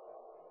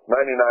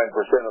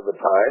 99% of the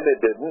time it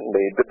didn't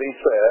need to be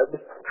said,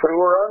 true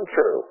or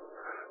untrue.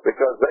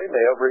 Because they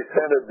may have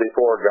repented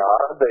before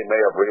God. They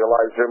may have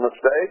realized their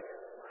mistake.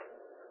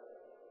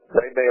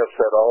 They may have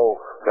said, oh,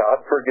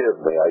 God forgive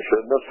me, I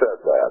shouldn't have said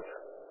that.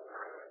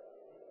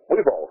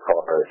 We've all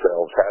caught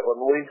ourselves,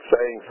 haven't we,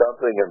 saying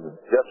something and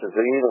just as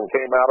it even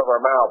came out of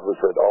our mouth, we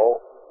said, oh,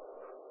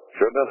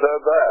 shouldn't have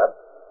said that.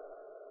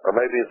 Or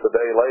maybe it's a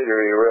day later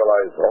you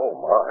realize, oh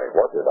my,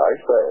 what did I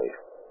say?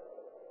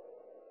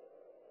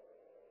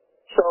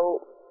 So,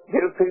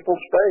 give people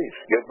space,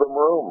 give them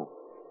room.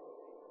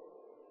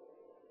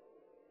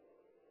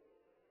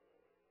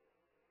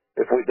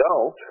 If we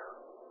don't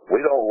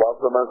love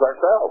them as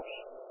ourselves.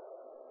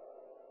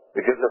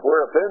 Because if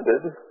we're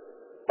offended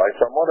by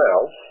someone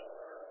else,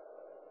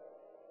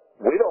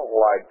 we don't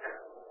like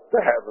to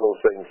have those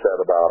things said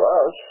about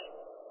us.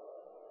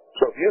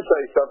 So if you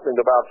say something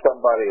about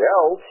somebody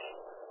else,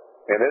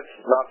 and it's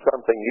not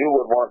something you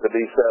would want to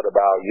be said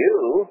about you,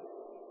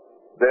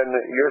 then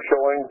you're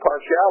showing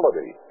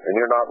partiality, and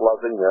you're not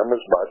loving them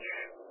as much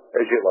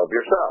as you love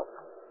yourself.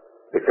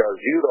 Because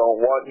you don't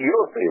want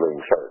your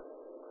feelings hurt.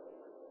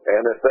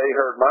 And if they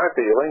hurt my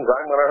feelings,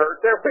 I'm going to hurt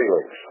their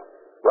feelings.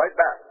 Right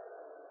back.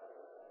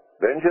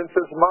 Vengeance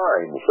is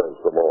mine, says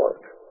the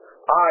Lord.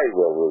 I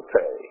will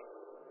repay.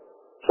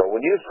 So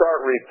when you start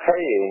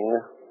repaying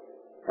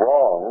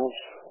wrongs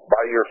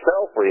by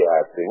yourself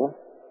reacting,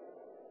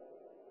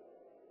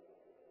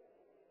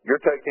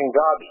 you're taking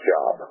God's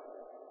job.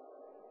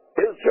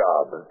 His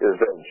job is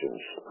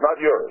vengeance, not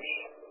yours.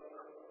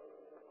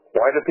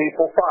 Why do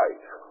people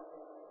fight?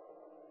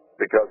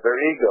 Because their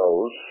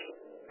egos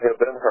have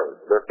been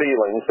hurt. Their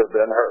feelings have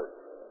been hurt.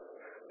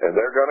 And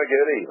they're going to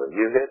get even.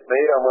 You hit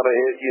me, I'm going to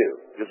hit you.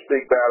 You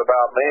speak bad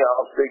about me,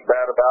 I'll speak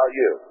bad about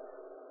you.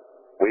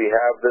 We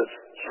have this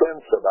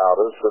sense about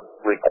us that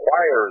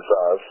requires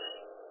us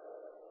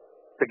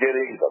to get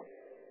even.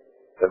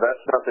 And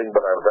that's nothing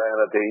but our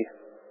vanity,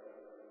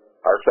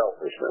 our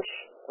selfishness.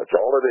 That's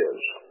all it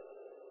is.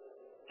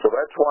 So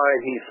that's why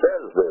he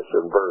says this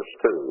in verse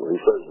 2. He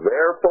says,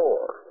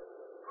 therefore,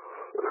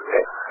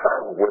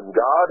 When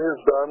God has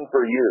done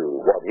for you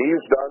what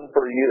He's done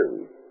for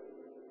you,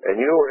 and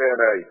you are in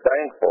a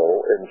thankful,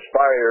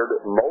 inspired,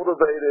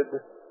 motivated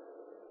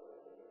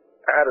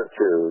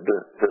attitude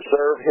to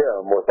serve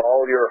Him with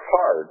all your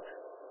heart,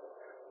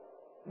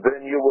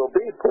 then you will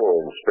be poor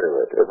in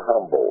spirit and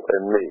humble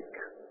and meek,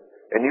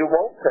 and you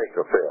won't take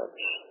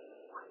offense.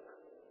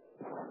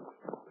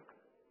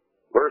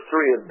 Verse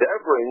 3,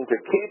 endeavoring to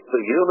keep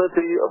the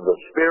unity of the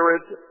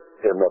Spirit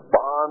in the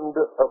bond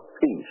of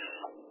peace.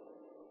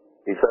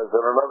 He says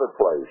in another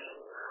place,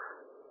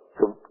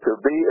 to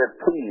be at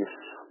peace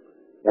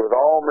with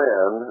all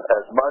men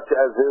as much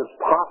as is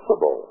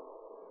possible.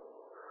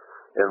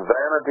 And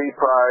vanity,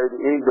 pride,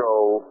 ego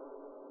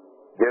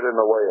get in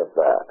the way of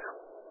that.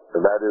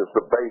 And that is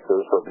the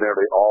basis of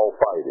nearly all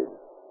fighting.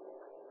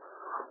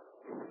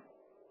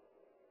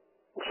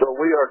 So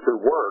we are to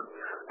work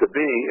to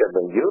be in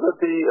the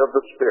unity of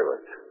the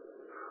Spirit.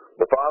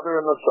 The Father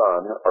and the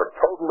Son are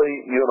totally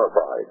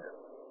unified.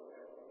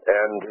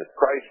 And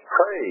Christ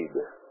prayed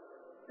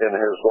in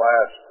His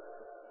last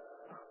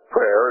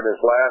prayer, in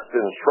His last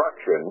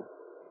instruction,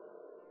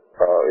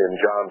 in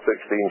John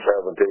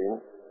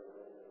 16:17,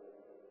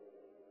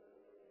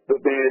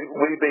 that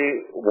we be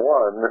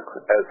one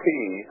as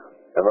He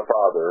and the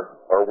Father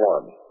are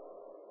one.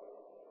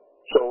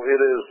 So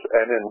it is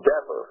an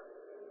endeavor.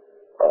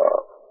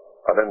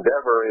 An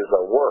endeavor is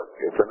a work.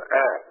 It's an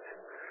act.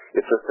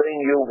 It's a thing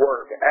you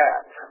work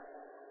at.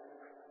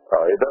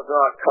 It does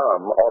not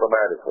come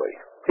automatically.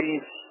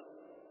 Peace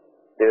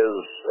is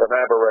an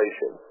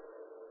aberration.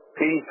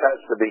 Peace has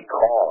to be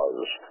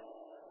caused.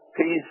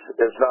 Peace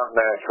is not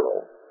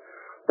natural.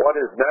 What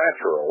is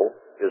natural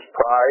is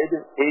pride,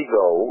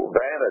 ego,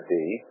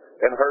 vanity,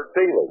 and hurt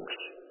feelings.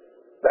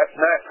 That's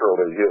natural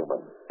to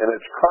human, and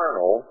it's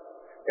carnal,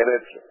 and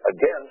it's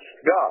against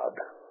God.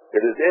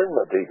 It is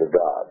enmity to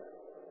God.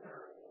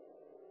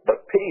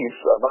 But peace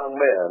among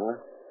men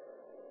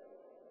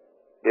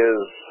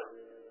is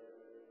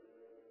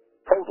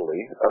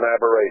totally an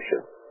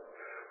aberration.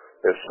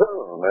 As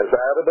soon as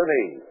Adam and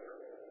Eve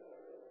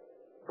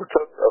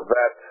partook of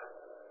that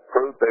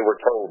fruit they were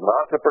told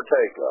not to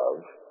partake of,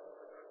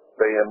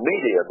 they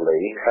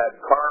immediately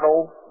had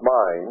carnal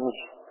minds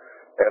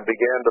and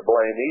began to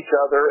blame each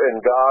other and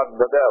God and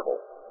the devil.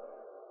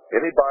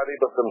 Anybody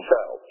but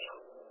themselves.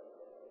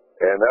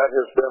 And that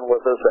has been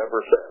with us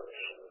ever since.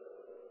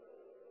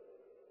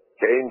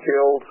 Cain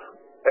killed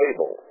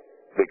Abel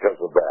because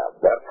of that.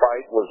 That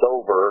fight was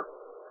over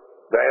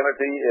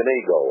vanity and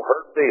ego,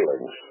 hurt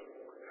feelings,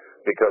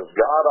 because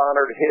God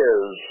honored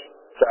his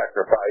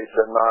sacrifice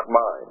and not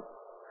mine.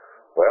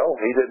 Well,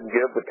 he didn't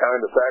give the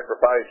kind of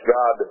sacrifice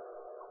God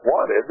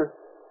wanted.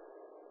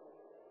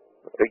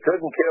 He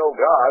couldn't kill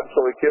God, so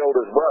he killed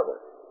his brother.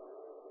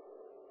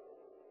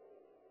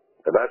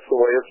 And that's the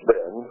way it's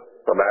been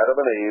from Adam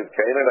and Eve,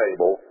 Cain and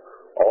Abel,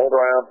 all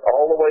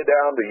the way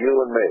down to you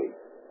and me.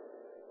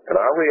 And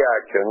our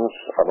reactions,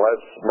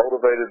 unless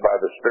motivated by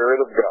the Spirit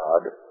of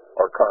God,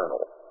 are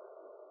carnal.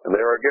 And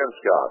they're against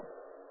God.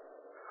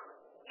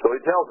 So he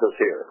tells us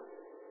here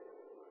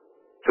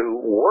to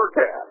work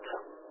at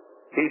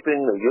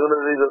keeping the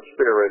unity of the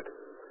Spirit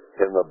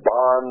in the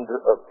bond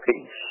of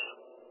peace.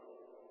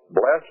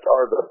 Blessed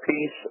are the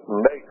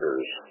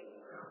peacemakers,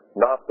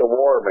 not the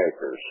war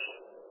makers,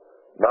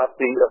 not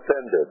the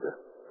offended,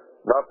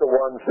 not the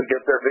ones who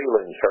get their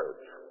feelings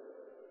hurt.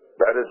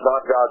 That is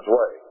not God's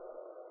way.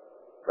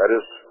 That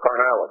is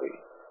carnality.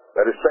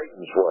 That is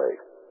Satan's way.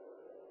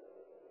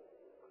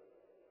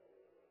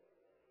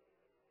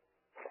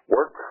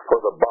 Work for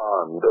the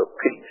bond of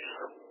peace,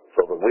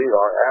 so that we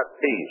are at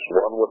peace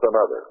one with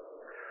another.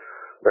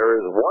 There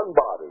is one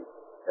body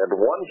and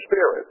one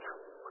Spirit,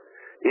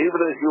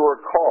 even as you are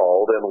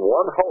called in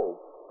one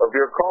hope of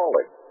your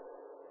calling.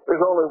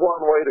 There's only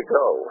one way to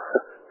go.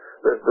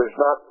 There's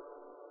not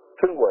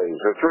two ways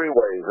or three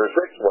ways or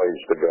six ways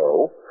to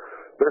go.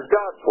 There's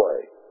God's way.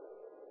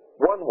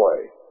 One way.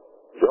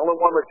 It's the only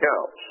one that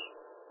counts.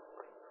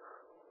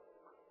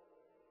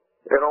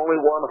 And only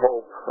one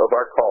hope of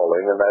our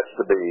calling, and that's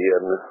to be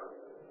in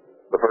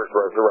the first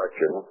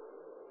resurrection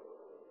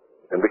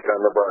and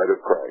become the bride of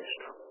Christ.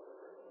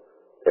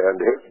 And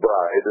his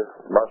bride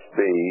must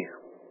be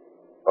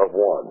of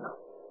one.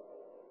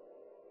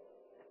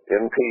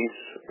 In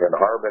peace, in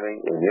harmony,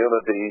 in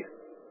unity,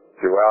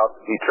 throughout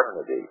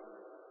eternity.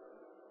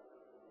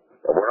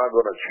 And we're not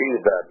going to achieve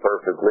that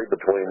perfectly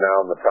between now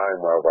and the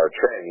time of our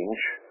change,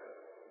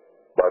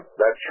 but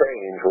that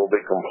change will be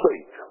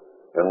complete,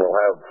 and we'll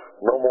have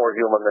no more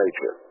human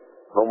nature,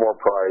 no more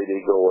pride,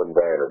 ego, and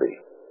vanity.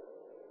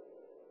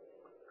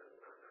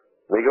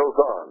 And he goes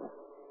on,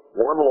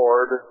 one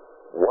Lord,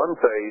 one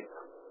faith,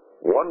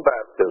 one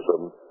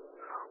baptism,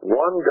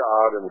 one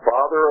God and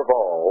Father of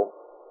all,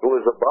 who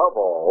is above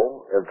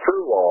all, and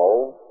through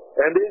all,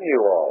 and in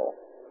you all.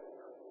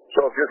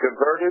 So if you're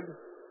converted,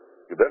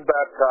 you've been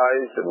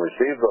baptized and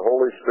received the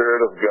Holy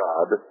Spirit of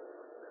God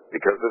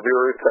because of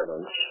your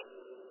repentance,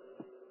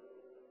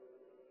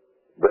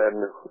 then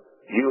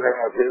you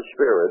have his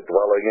Spirit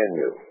dwelling in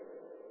you.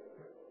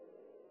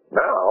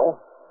 Now,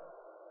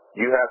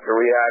 You have to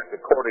react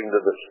according to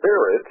the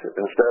Spirit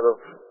instead of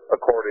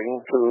according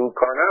to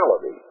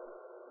carnality.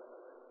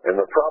 And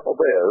the problem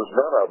is,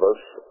 none of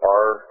us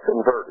are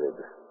converted.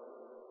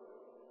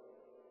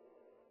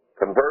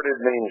 Converted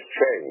means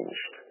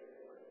changed.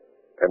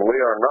 And we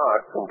are not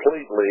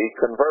completely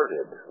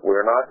converted.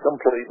 We're not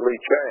completely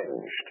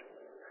changed.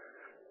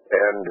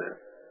 And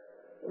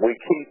we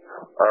keep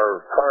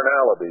our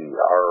carnality,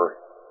 our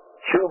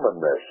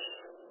humanness,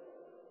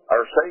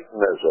 our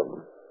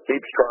Satanism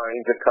keeps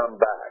trying to come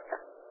back.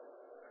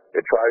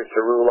 It tries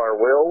to rule our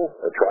will.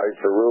 It tries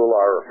to rule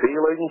our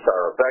feelings,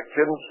 our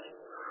affections,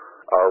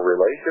 our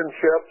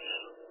relationships.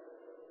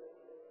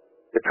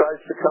 It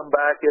tries to come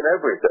back in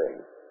everything.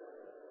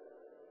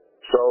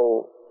 So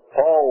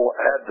Paul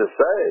had to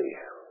say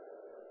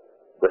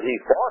that he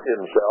fought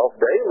himself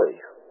daily.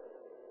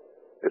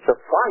 It's a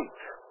fight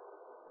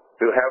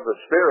to have the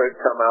Spirit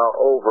come out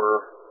over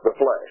the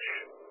flesh.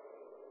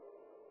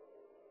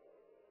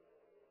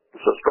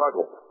 It's a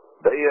struggle,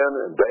 day in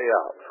and day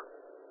out.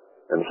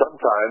 And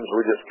sometimes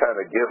we just kind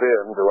of give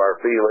in to our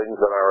feelings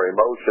and our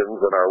emotions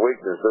and our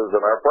weaknesses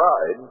and our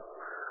pride,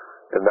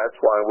 and that's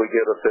why we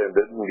get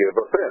offended and give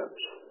offense.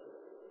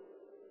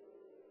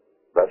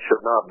 That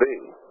should not be.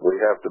 We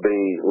have to be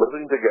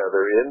living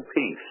together in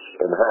peace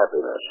and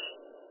happiness.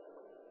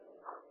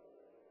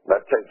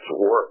 That takes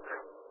work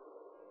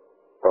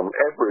from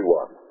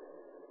everyone.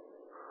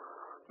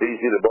 It's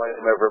easy to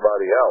blame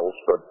everybody else,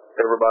 but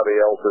everybody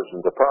else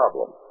isn't the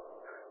problem.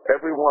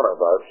 Every one of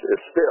us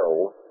is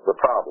still the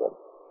problem,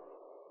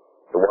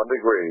 to one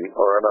degree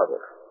or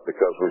another,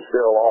 because we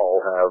still all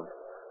have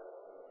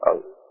a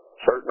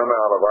certain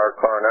amount of our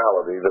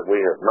carnality that we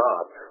have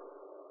not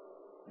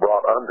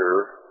brought under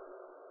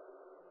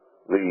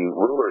the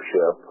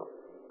rulership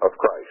of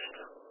Christ.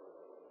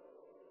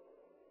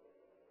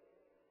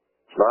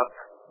 It's not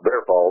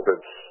their fault,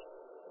 it's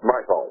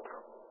my fault.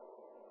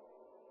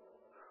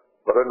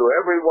 But unto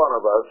every one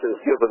of us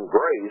is given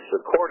grace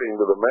according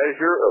to the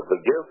measure of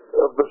the gift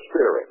of the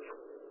Spirit.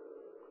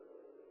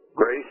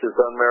 Grace is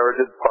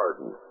unmerited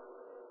pardon.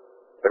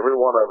 Every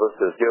one of us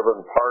is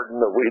given pardon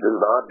that we do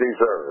not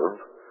deserve,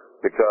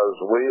 because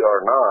we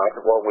are not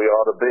what we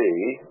ought to be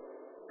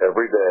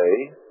every day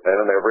and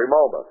in every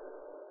moment.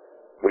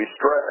 We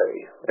stray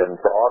in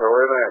thought or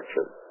in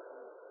action.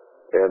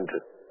 And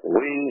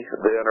we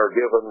then are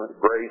given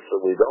grace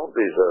that we don't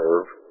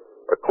deserve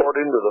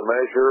according to the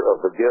measure of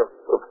the gift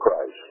of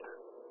Christ.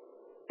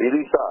 He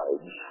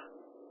decides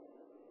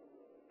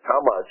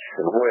how much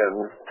and when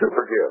to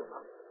forgive.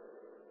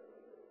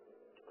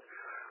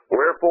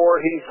 Wherefore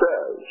he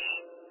says,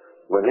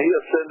 when he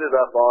ascended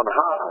up on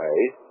high,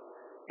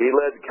 he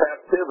led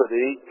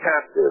captivity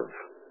captive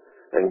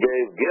and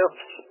gave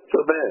gifts to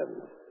men.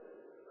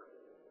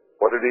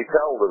 What did he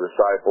tell the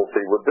disciples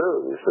he would do?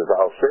 He says,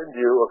 I'll send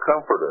you a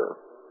comforter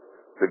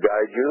to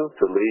guide you,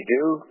 to lead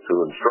you, to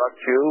instruct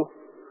you,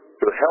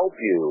 to help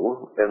you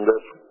in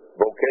this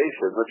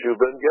vocation that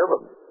you've been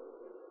given.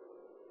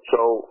 So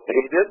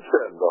he did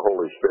send the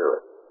Holy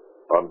Spirit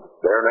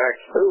there in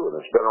Acts 2, and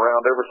it's been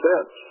around ever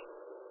since.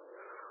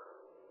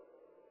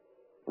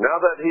 Now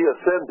that he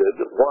ascended,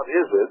 what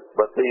is it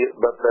but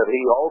that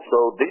he also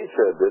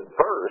descended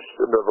first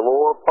into the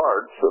lower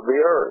parts of the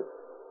earth?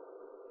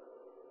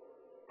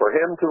 For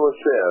him to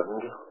ascend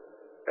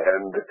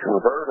and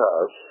convert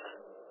us,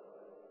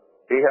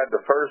 he had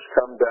to first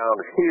come down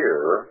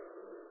here,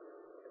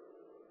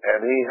 and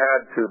he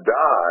had to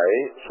die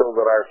so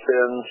that our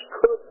sins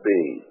could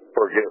be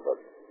forgiven.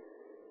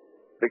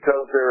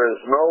 Because there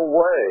is no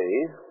way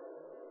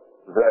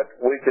that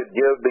we could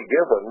be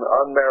given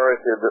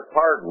unmerited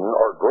pardon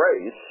or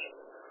grace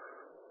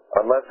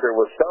unless there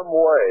was some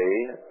way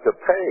to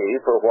pay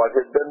for what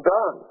had been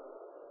done.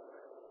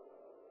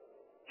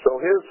 So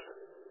his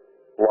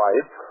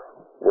life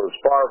was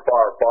far,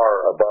 far, far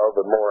above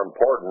and more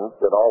important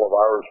than all of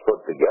ours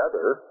put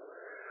together.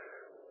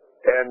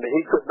 And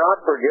he could not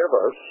forgive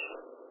us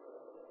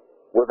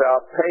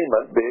without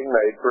payment being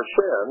made for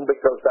sin,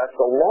 because that's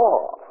a law.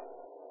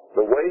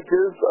 The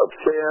wages of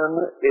sin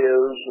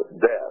is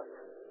death.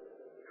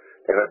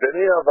 And if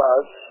any of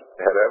us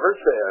had ever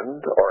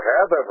sinned or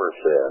have ever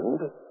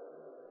sinned,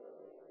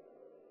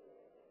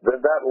 then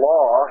that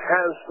law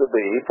has to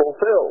be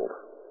fulfilled.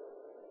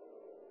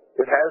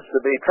 It has to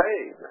be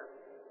paid.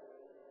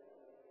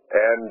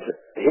 And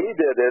he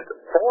did it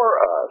for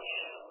us,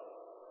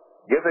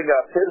 giving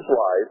up his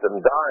life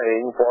and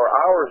dying for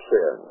our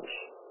sins.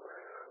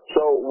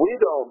 So we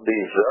don't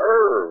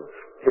deserve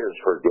his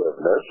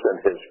forgiveness and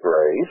his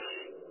grace.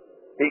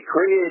 He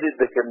created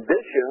the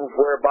conditions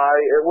whereby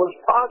it was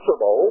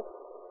possible,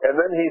 and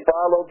then he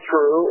followed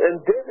through and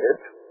did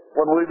it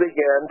when we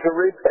began to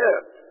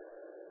repent.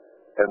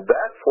 And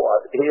that's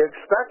what he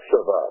expects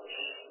of us.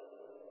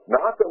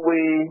 Not that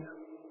we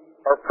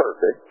are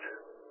perfect,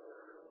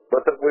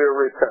 but that we are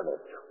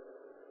repentant,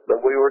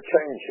 that we are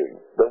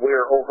changing, that we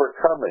are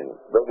overcoming,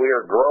 that we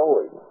are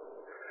growing.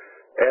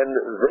 And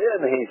then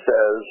he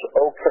says,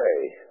 okay,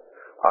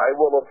 I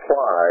will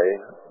apply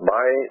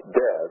my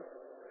death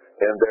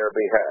in their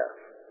behalf.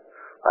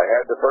 I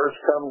had to first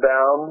come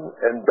down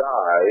and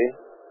die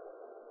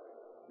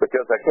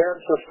because I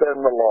can't suspend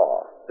the law.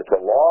 It's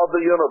a law of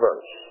the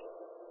universe.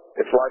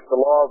 It's like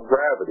the law of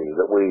gravity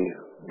that we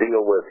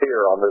deal with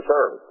here on this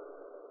earth.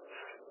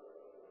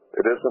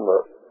 It isn't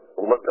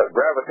a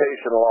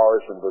gravitational law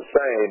isn't the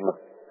same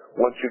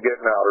once you get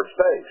in outer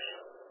space.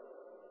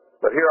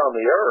 But here on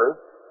the earth,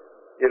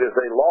 it is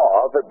a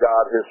law that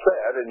God has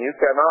said, and you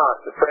cannot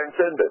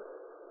transcend it.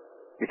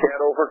 You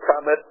can't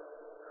overcome it.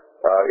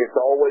 It's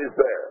always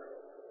there.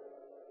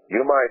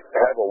 You might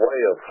have a way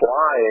of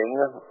flying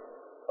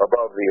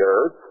above the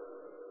earth,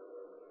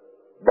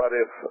 but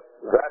if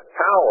that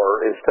power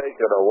is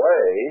taken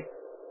away,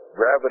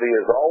 gravity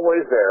is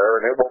always there,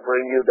 and it will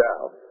bring you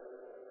down.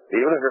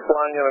 Even if you're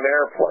flying in an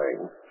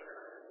airplane,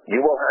 you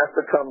will have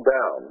to come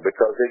down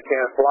because it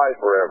can't fly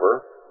forever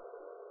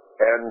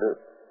and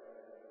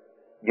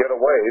get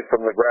away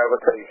from the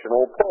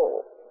gravitational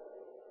pull.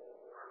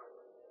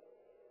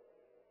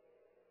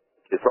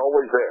 It's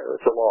always there.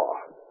 It's a law.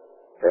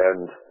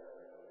 And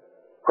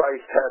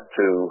Christ had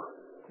to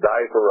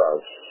die for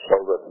us so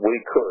that we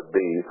could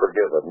be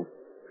forgiven.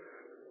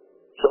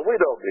 So we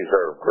don't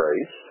deserve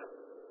grace.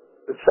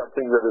 It's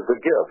something that is a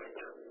gift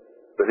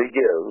that He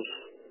gives,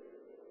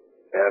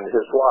 and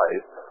His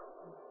life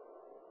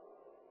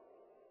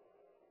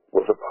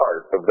was a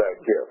part of that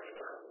gift.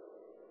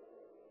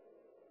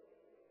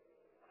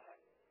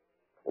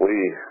 We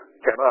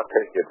cannot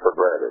take it for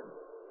granted.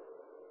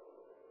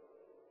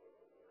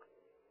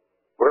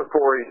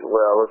 Wherefore,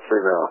 let's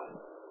see now.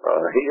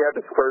 He had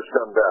to first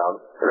come down.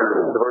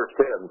 Verse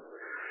 10.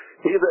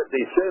 He that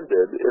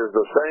descended is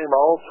the same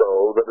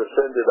also that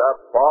ascended up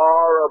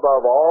far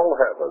above all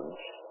heavens,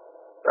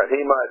 that He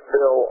might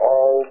fill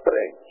all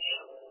things.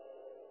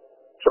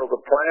 So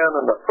the plan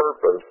and the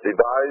purpose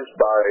devised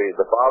by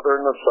the Father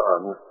and the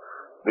Son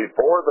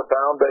before the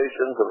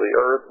foundations of the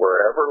earth were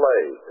ever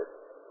laid,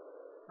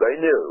 they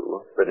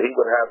knew that He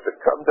would have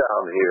to come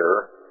down here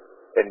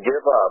and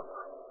give up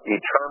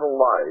eternal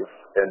life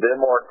and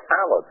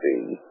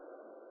immortality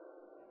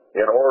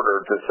in order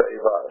to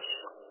save us.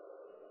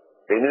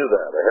 He knew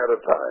that ahead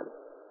of time.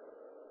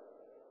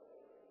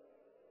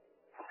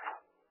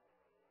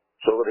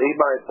 So that He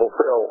might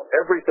fulfill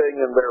everything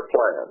in their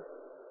plan.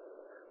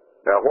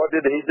 Now, what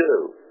did He do?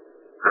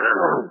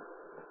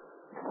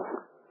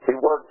 He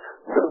worked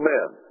through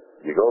men.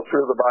 You go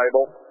through the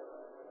Bible,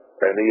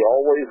 and He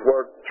always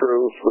worked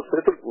through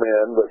specific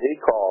men that He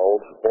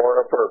called for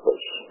a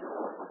purpose.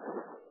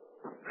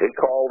 He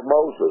called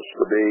Moses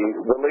to be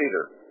the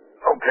leader.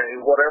 Okay,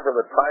 whatever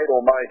the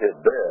title might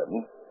have been,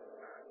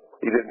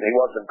 he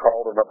wasn't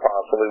called an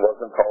apostle, he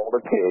wasn't called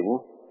a king,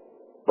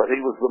 but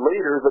he was the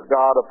leader that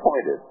God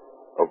appointed.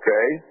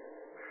 Okay?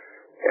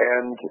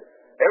 And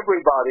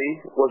everybody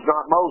was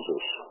not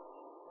Moses.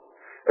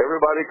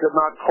 Everybody could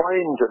not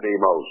claim to be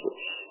Moses.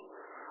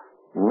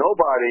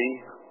 Nobody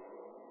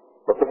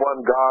but the one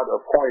God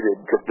appointed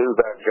could do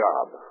that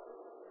job.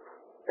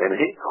 And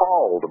He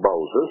called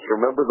Moses.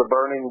 Remember the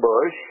burning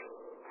bush?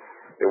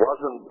 It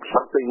wasn't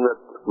something that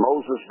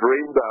Moses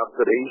dreamed up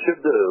that he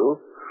should do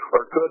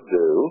or could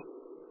do.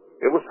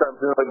 It was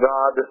something that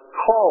God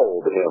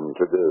called him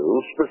to do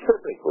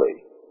specifically.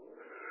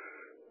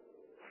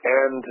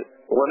 And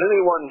when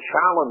anyone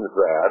challenged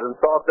that and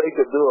thought they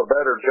could do a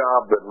better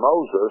job than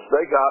Moses,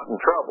 they got in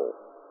trouble.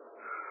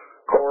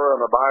 Korah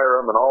and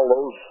Abiram and all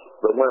those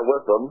that went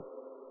with them,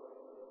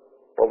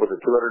 what was it,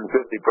 250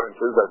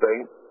 princes, I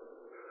think,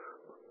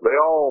 they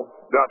all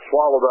got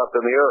swallowed up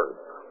in the earth.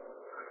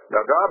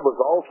 Now, God was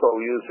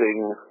also using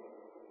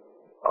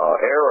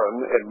Aaron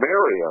and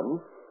Miriam,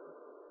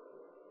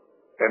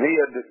 and He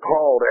had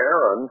called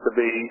Aaron to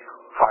be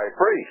high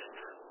priest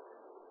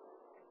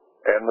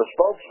and the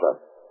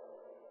spokesman.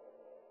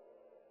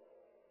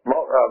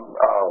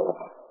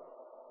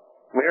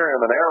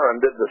 Miriam and Aaron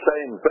did the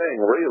same thing,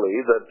 really,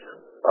 that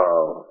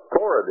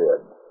Korah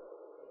did.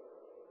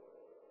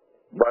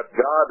 But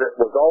God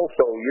was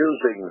also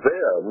using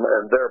them,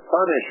 and their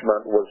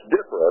punishment was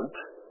different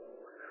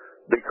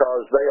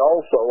because they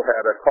also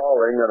had a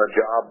calling and a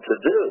job to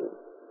do.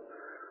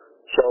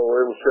 So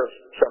it was just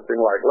something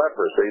like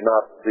leprosy,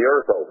 not the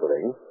earth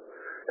opening.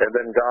 And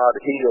then God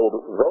healed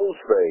those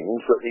things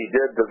that He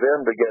did to them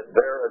to get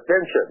their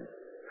attention.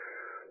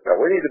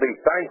 Now, we need to be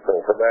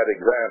thankful for that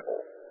example,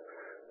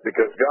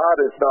 because God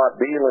is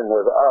not dealing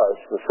with us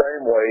the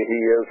same way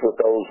He is with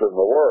those in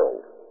the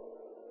world.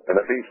 And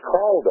if He's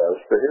called us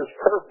to His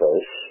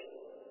purpose,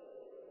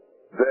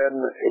 then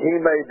He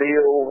may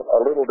deal a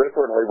little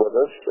differently with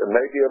us and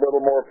maybe a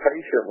little more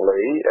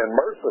patiently and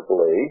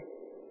mercifully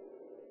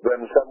than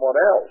someone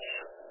else.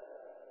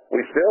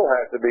 We still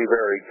have to be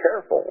very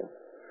careful.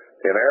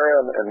 And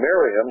Aaron and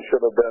Miriam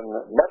should have been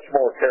much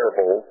more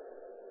careful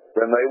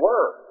than they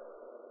were.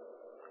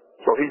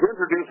 So He's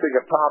introducing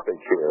a topic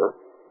here.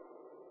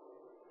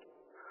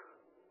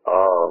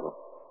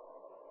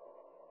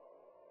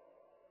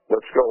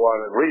 Let's go on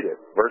and read it.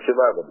 Verse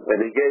 11. And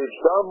He gave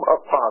some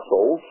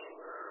apostles,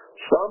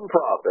 some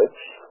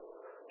prophets,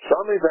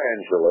 some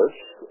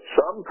evangelists,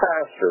 some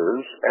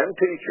pastors and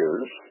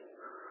teachers,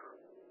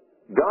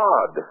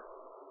 God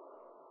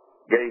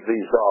gave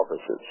these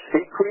offices.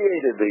 He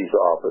created these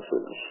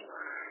offices.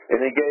 And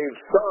He gave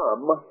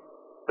some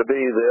to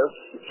be this,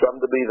 some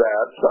to be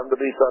that, some to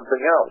be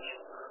something else.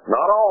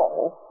 Not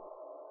all,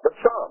 but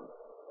some.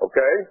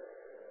 Okay?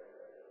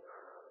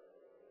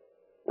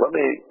 Let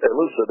me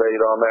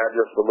elucidate on that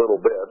just a little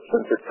bit,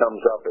 since it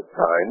comes up at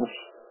times.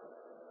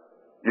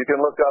 You can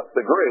look up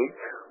the Greek,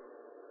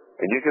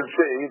 and you can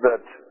see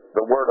that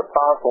the word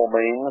apostle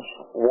means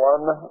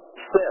one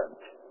sent.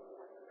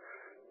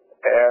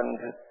 And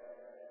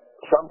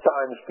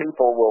sometimes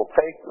people will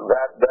take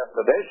that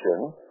definition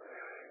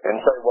and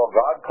say, well,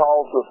 God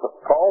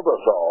called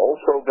us all,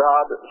 so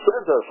God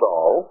sent us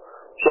all,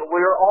 so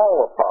we are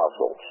all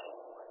apostles.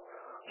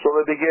 So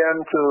they begin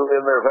to,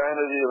 in their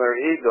vanity and their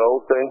ego,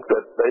 think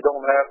that they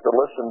don't have to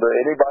listen to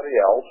anybody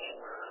else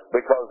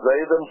because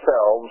they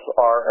themselves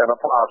are an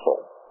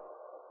apostle,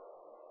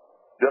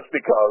 just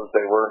because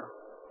they were,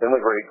 in the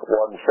Greek,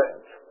 one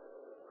sent.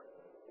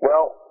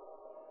 Well,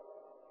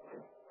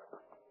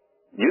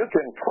 you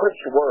can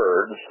twist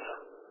words,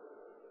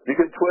 you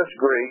can twist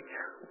Greek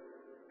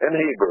and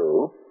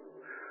Hebrew,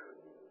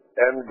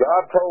 and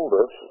God told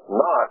us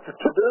not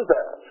to do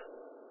that.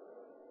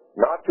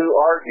 Not to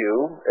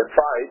argue and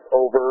fight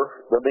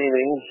over the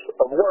meanings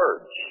of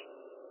words.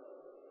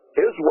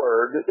 His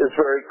word is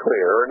very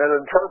clear, and it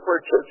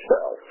interprets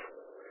itself.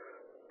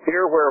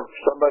 Here where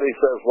somebody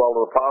says, well,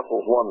 the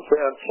apostles one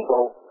sent,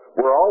 so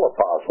we're all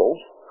apostles,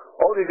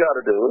 all you got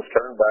to do is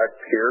turn back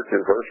here to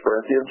 1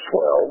 Corinthians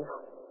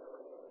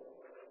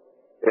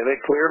 12, and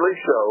it clearly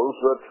shows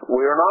that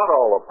we are not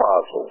all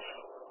apostles.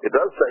 It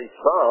does say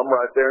some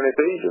right there in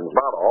Ephesians,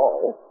 not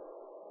all.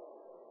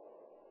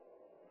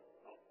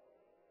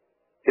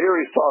 Here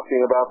he's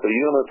talking about the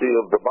unity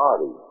of the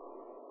body.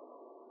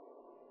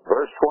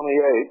 Verse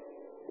 27,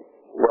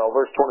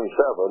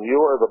 you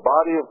are the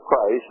body of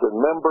Christ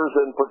and members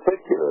in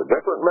particular,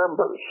 different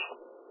members.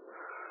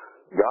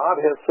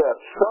 God has set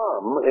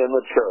some in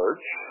the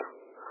church,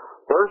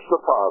 first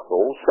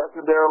apostles,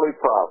 secondarily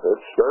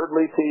prophets,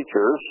 thirdly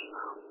teachers,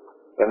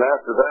 and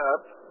after that,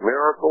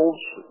 miracles,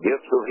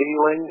 gifts of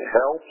healing,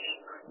 helps,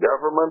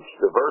 governments,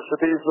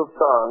 diversities of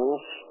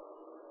tongues.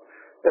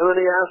 And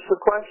then he asks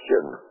the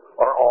question,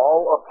 are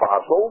all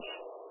apostles?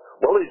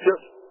 Well, he's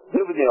just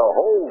given you a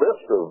whole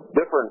list of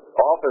different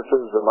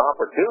offices and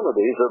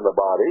opportunities in the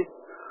body,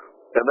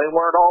 and they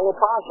weren't all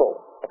apostle.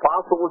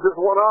 Apostle was just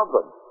one of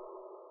them.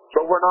 So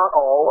we're not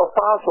all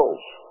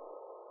apostles,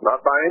 not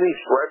by any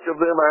stretch of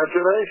the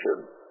imagination.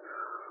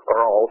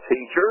 Are all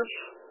teachers?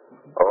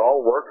 Are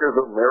all workers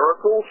of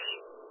miracles?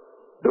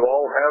 Do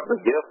all have the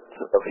gift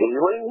of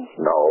healing?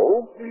 No.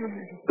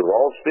 Do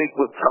all speak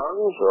with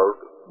tongues, or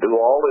do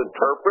all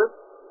interpret?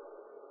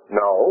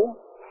 No.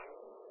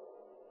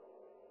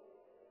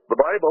 The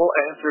Bible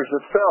answers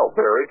itself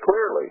very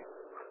clearly.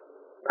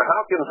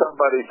 How can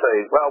somebody say,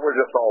 well, we're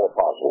just all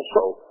apostles,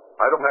 so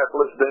I don't have to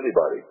listen to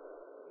anybody?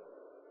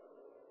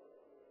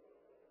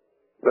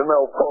 Then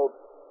they'll quote,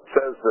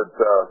 says that,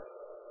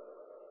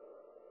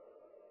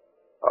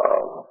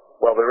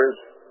 there is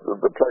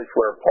the place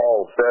where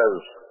Paul says,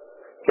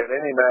 can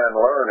any man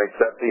learn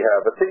except he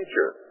have a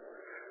teacher?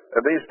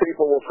 And these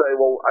people will say,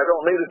 well, I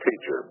don't need a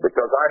teacher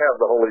because I have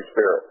the Holy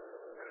Spirit.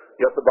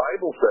 Yet the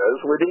Bible says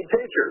we need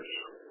teachers.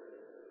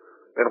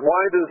 And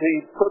why does he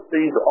put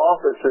these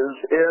offices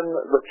in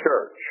the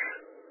church?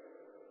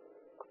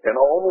 And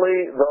only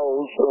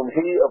those whom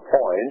he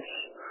appoints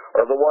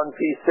are the ones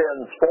he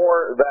sends for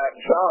that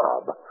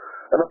job.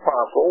 An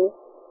apostle,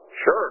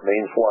 sure, it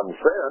means one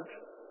sent.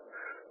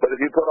 But if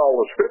you put all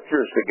the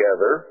scriptures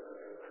together,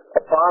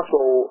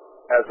 apostle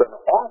as an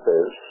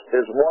office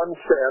is one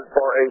sent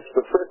for a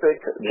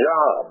specific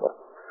job.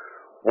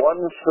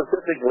 One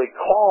specifically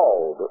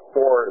called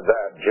for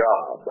that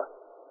job.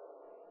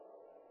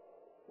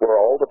 Were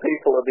all the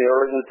people of the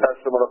early New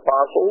Testament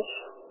apostles?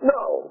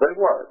 No, they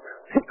weren't.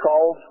 He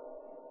called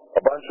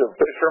a bunch of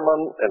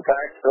fishermen and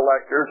tax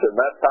collectors and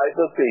that type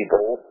of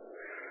people,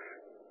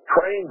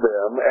 trained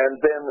them, and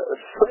then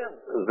sent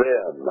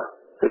them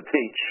to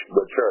teach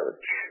the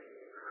church.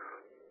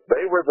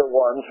 They were the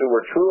ones who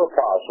were true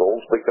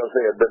apostles because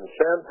they had been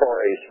sent for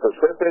a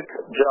specific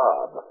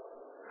job.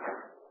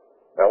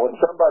 Now, when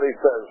somebody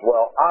says,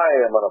 well, I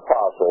am an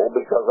apostle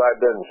because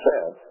I've been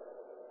sent,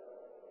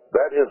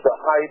 that is the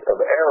height of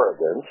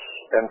arrogance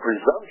and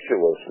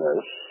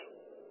presumptuousness,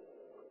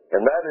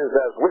 and that is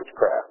as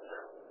witchcraft.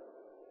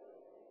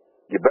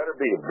 You better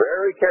be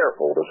very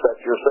careful to set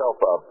yourself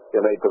up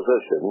in a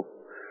position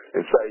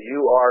and say,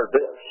 you are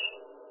this.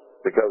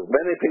 Because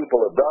many people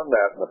have done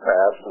that in the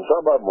past, and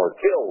some of them were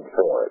killed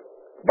for it,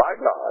 by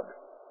God.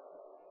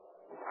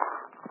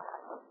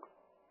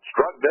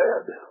 Struck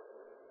dead.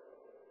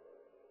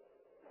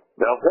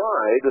 Now,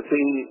 why does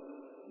he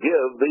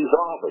give these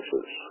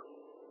offices?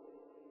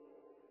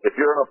 If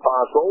you're an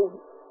apostle,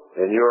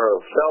 and you're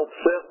a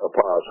self-sent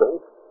apostle,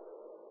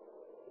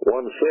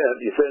 one sent,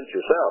 you sent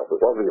yourself. It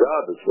wasn't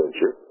God that sent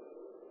you.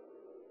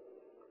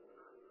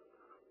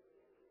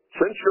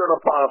 Since you're an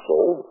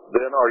apostle,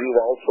 then are you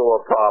also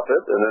a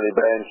prophet and an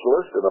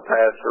evangelist and a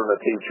pastor and a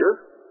teacher?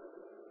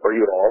 Are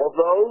you all of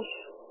those?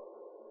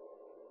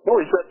 No,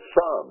 he said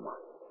some.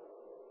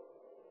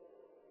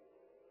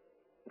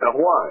 Now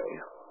why?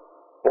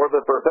 For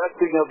the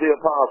perfecting of the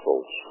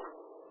apostles.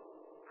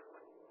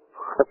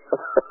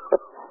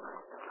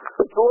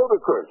 It's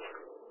ludicrous.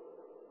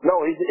 No,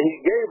 he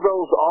gave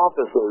those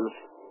offices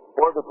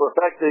for the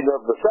perfecting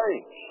of the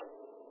saints.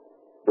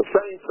 The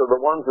saints are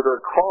the ones that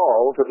are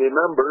called to be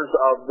members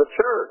of the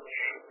church.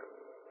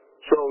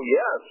 So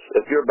yes,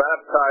 if you're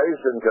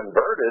baptized and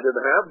converted and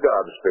have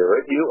God's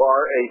Spirit, you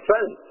are a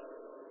saint.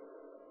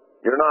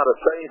 You're not a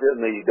saint in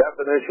the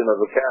definition of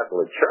the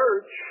Catholic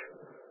Church,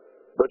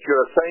 but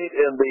you're a saint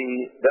in the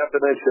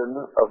definition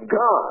of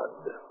God.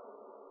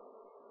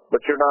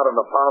 But you're not an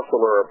apostle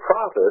or a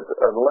prophet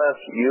unless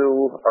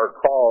you are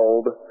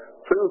called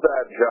to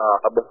that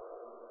job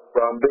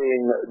from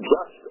being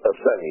just a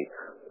saint,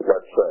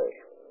 let's say.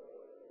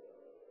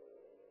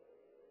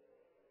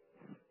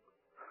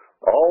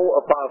 All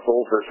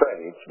apostles are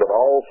saints, but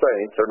all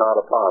saints are not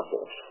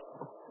apostles.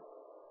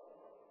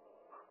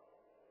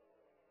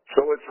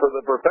 So it's for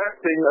the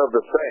perfecting of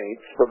the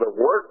saints, for the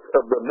work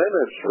of the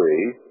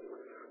ministry,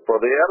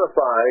 for the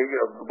edifying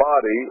of the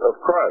body of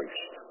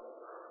Christ.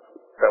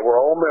 That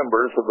we're all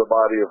members of the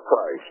body of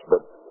Christ,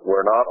 but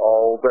we're not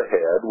all the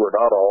head, we're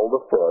not all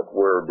the foot,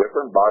 we're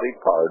different body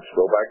parts.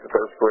 Go back to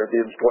 1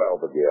 Corinthians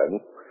 12 again.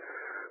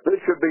 This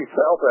should be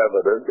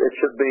self-evident. It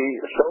should be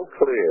so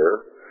clear.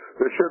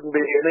 There shouldn't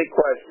be any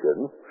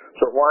question.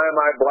 So why am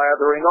I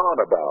blathering on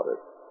about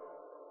it?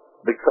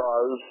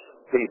 Because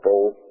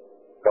people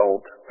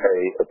don't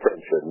pay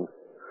attention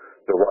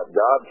to what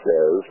God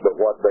says, but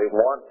what they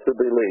want to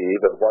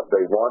believe and what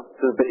they want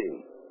to be.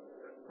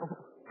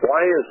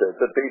 Why is it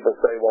that people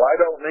say, well, I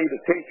don't need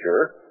a teacher,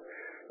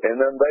 and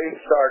then they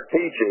start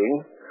teaching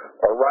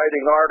or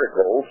writing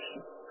articles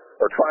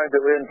or trying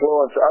to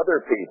influence other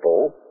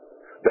people?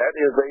 That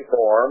is a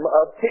form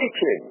of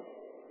teaching.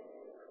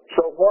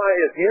 So why,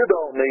 if you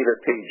don't need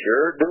a teacher,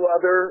 do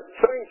other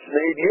saints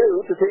need you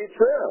to teach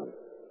them?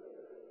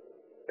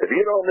 If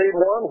you don't need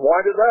one,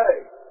 why do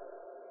they?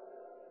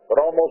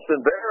 But almost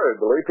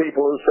invariably,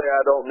 people who say,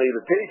 I don't need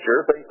a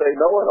teacher, think they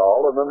know it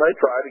all, and then they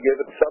try to give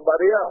it to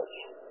somebody else.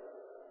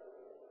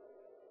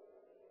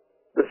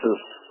 This is,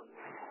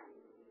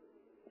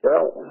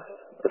 well,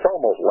 it's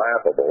almost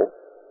laughable,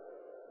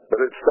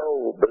 but it's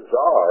so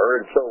bizarre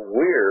and so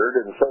weird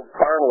and so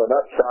carnal and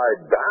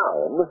upside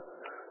down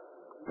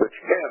that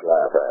you can't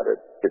laugh at it.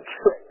 It's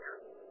sick.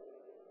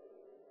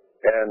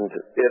 And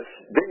it's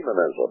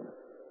demonism.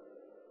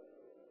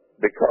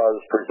 Because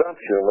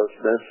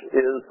presumptuousness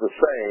is the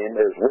same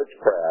as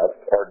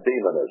witchcraft or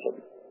demonism.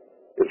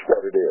 It's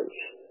what it is.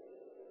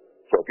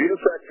 So if you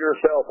set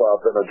yourself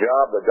up in a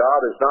job that God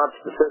has not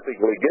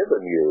specifically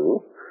given you,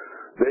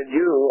 then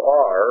you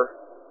are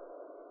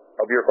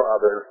of your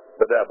father,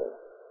 the devil.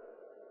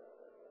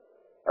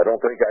 I don't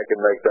think I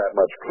can make that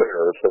much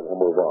clearer, so we'll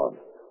move on.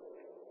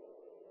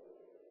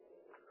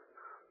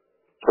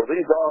 So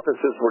these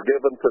offices were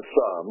given to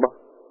some,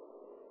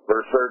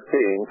 verse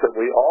 13, that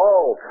we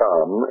all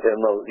come in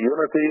the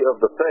unity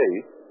of the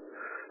faith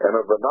and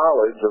of the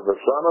knowledge of the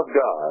Son of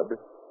God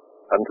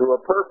unto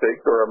a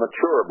perfect or a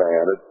mature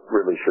man, it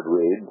really should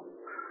read,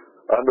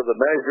 under the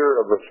measure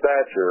of the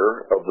stature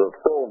of the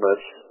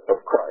fullness of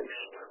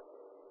Christ.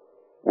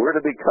 We're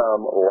to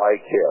become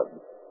like Him.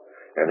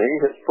 And He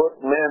has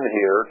put men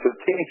here to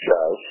teach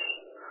us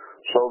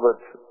so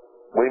that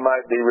we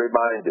might be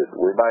reminded,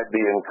 we might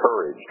be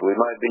encouraged, we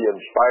might be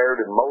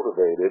inspired and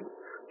motivated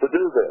to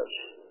do this.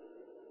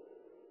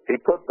 He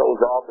put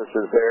those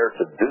offices there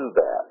to do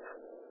that.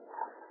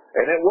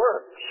 And it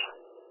works.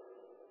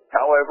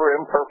 However,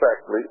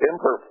 imperfectly,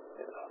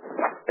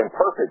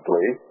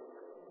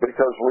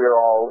 because we are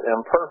all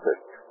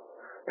imperfect.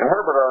 And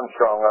Herbert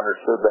Armstrong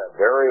understood that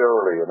very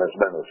early in his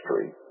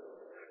ministry.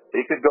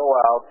 He could go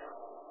out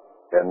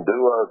and do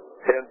a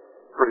tent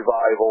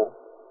revival,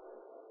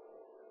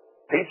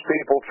 teach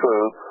people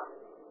truth,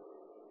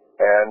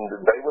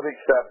 and they would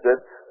accept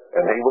it,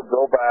 and he would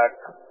go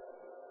back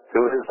to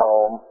his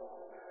home,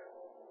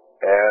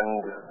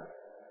 and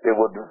it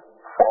would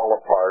fall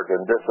apart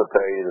and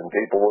dissipate, and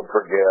people would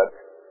forget.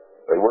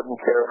 They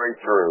wouldn't carry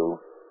through.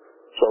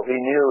 So he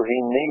knew he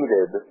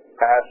needed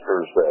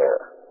pastors there.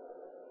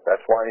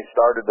 That's why he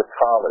started the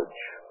college.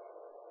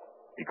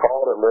 He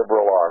called it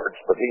liberal arts,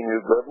 but he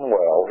knew good and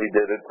well he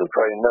did it to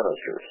train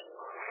ministers.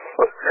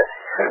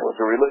 It was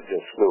a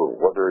religious school,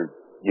 whether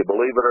you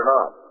believe it or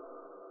not.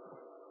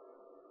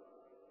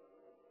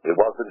 It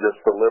wasn't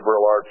just the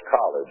liberal arts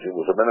college. It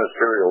was a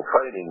ministerial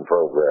training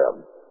program,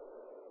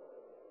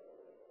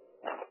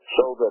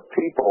 so that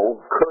people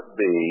could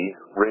be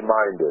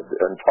reminded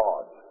and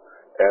taught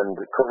and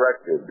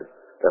corrected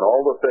in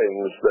all the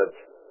things that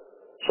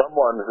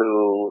someone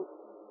who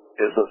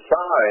is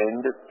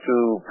assigned to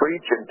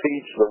preach and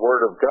teach the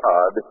Word of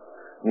God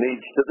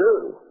needs to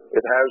do.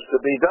 It has to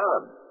be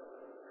done.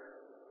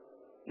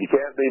 You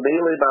can't be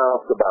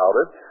mealy-mouthed about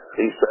it.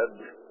 He said,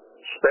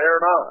 spare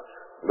not.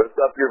 Lift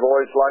up your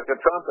voice like a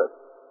trumpet.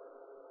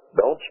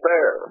 Don't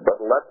spare,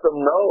 but let them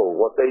know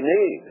what they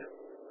need.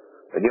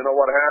 And you know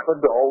what happened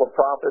to all the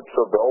prophets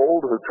of the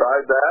old who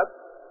tried that?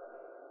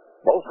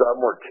 Most of them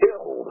were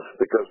killed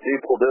because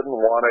people didn't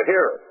want to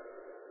hear it.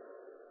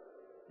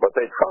 But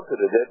they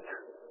trumpeted it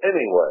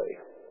anyway.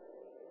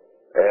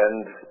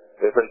 And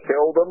if they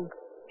killed them,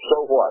 so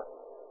what?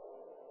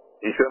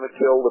 He's going to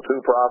kill the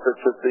two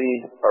prophets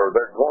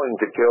they're going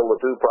to kill the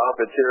two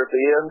prophets here at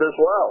the end as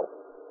well.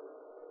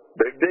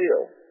 Big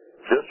deal.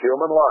 Just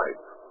human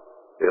life.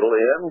 It'll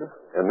end,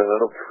 and then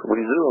it'll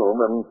resume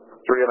in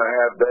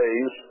 3.5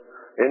 days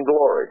in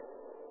glory.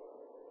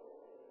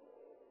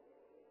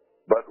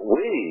 But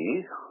we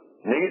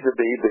need to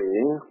be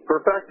being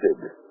perfected,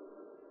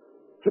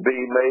 to be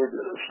made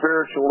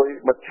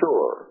spiritually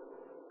mature.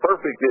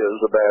 Perfect is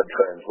a bad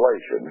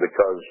translation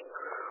because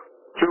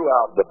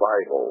throughout the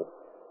Bible,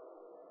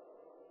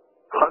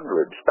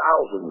 hundreds,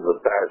 thousands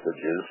of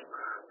passages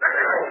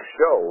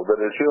show that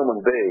as human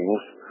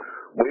beings,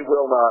 we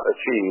will not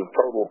achieve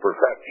total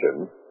perfection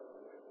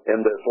in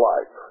this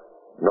life.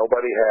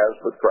 Nobody has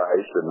but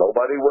Christ, and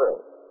nobody will.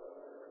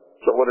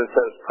 So when it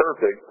says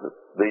perfect,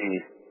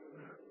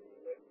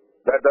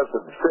 that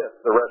doesn't fit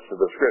the rest of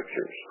the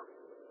Scriptures.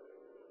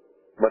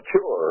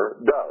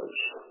 Mature does.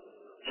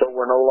 So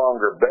we're no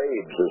longer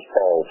babes, as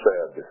Paul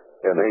said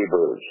in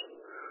Hebrews,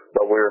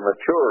 but we're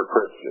mature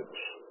Christians.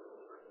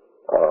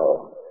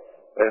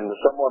 And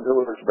someone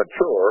who is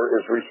mature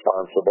is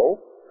responsible.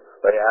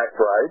 They act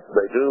right.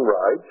 They do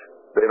right.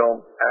 They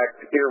don't act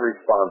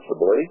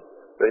irresponsibly.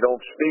 They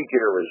don't speak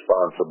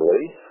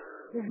irresponsibly.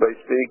 They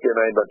speak in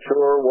a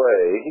mature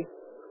way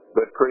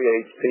that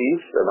creates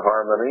peace and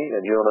harmony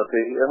and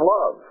unity and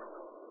love,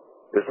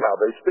 is how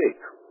they speak.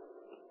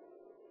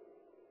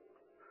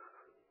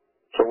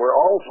 So we're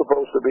all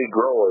supposed to be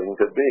growing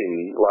to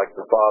be like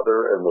the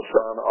Father and the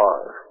Son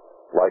are,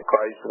 like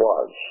Christ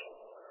was,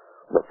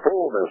 the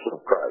fullness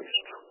of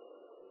Christ.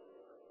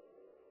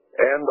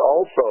 And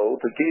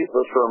also to keep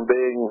us from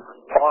being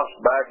tossed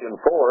back and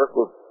forth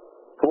with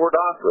poor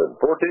doctrine,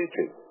 poor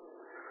teaching.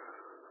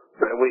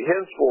 That we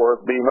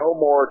henceforth be no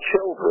more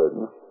children,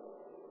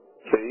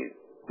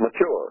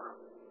 mature,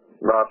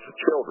 not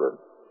children,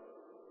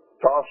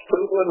 tossed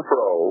to and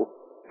fro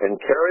and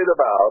carried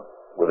about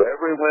with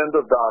every wind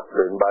of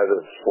doctrine by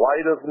the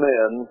sleight of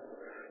men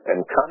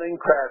and cunning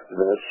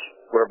craftiness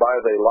whereby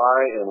they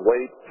lie in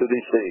wait to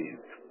deceive.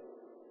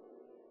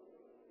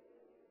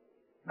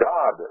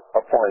 God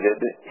appointed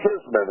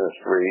His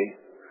ministry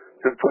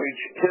to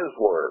preach His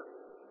word.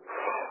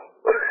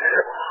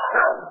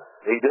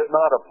 He did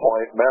not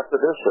appoint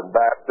Methodists and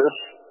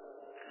Baptists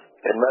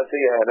and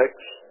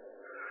Messianics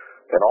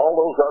and all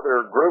those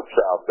other groups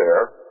out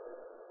there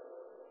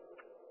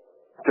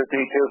to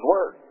teach His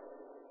word.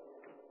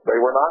 They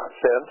were not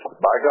sent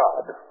by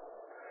God.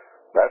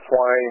 That's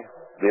why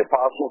the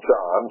Apostle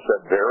John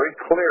said very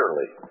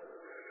clearly,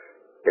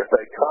 if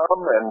they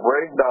come and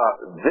bring not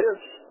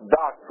this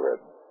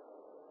doctrine,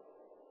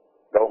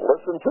 don't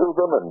listen to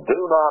them and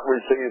do not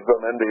receive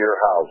them into your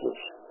houses.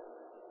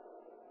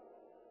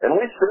 And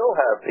we still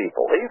have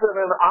people, even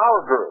in our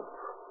group,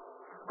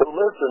 who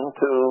listen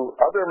to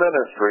other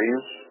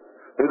ministries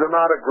who do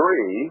not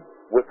agree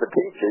with the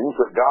teachings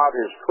that God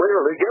has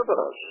clearly given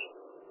us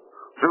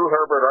through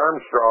Herbert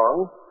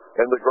Armstrong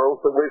and the growth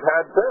that we've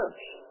had since.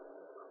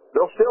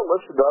 They'll still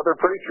listen to other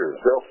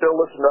preachers. They'll still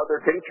listen to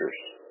other teachers.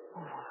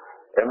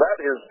 And that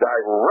is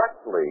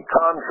directly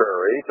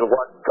contrary to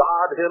what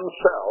God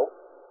Himself,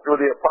 through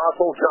the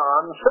Apostle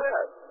John,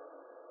 said.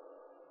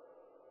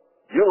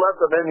 You let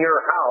them in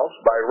your house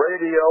by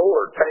radio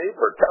or tape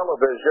or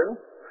television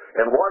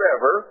and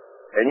whatever,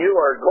 and you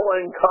are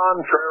going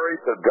contrary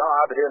to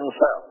God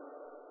Himself.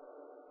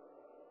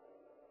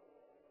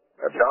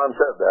 Now, John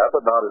said that,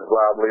 but not as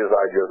loudly as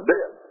I just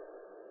did.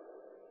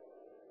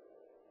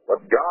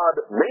 But God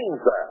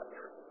means that.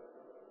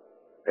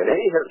 And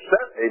He has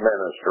set a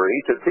ministry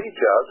to teach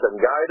us and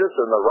guide us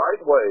in the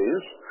right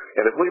ways,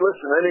 and if we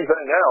listen to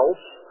anything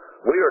else,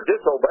 we are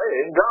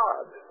disobeying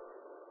God.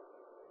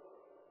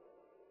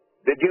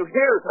 Did you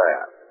hear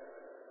that?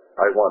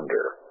 I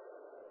wonder.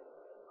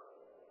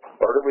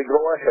 Or do we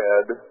go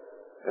ahead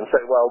and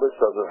say, well, this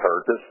doesn't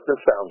hurt,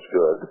 this sounds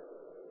good?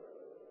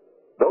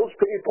 Those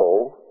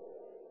people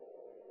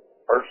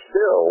are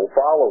still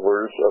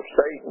followers of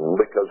Satan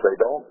because they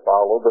don't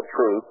follow the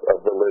truth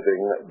of the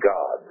living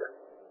God.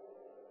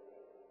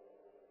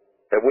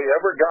 Have we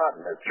ever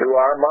gotten it through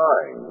our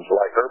minds,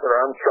 like Herbert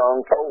Armstrong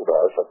told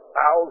us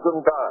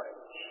 1,000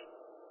 times,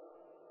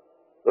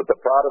 that the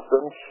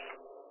Protestants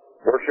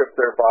worship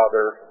their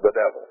father, the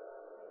devil?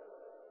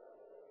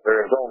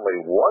 There is only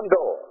one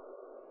door,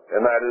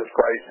 and that is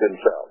Christ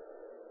Himself.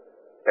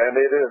 And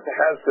it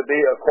has to be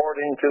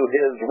according to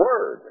His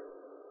Word.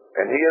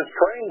 And He has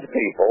trained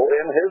people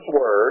in His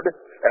Word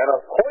and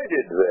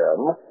appointed them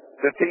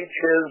to teach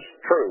His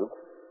truth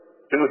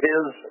to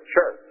His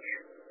church.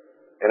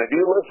 And if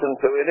you listen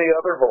to any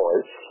other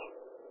voice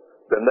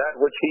than that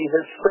which He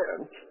has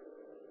sent,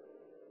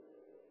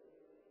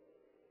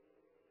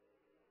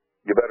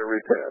 you better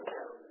repent.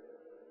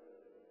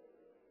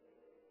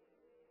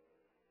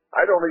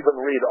 I don't even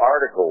read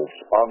articles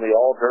on the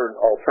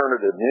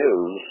alternative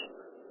news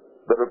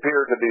that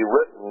appear to be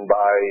written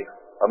by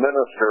a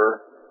minister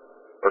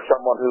or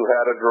someone who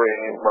had a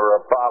dream or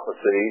a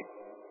prophecy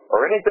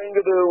or anything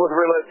to do with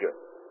religion.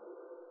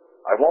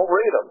 I won't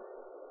read them.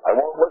 I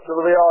won't listen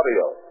to the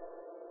audio.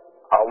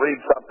 I'll read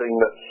something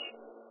that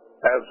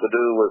has to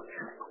do with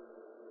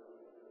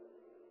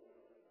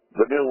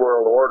the New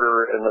World Order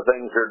and the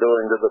things they're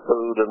doing to the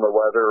food and the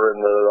weather and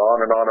the on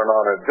and on and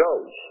on it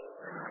goes.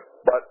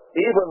 But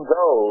even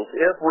those,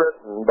 if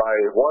written by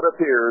what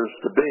appears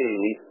to be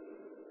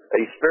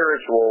a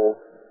spiritual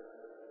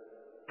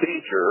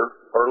teacher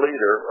or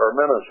leader or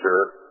minister,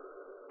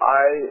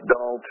 I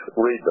don't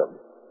read them.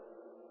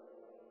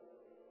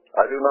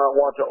 I do not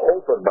want to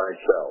open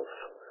myself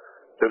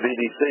to be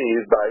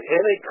deceived by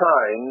any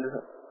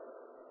kind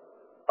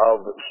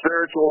of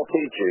spiritual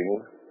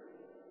teaching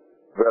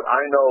that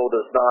I know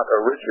does not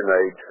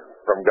originate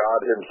from God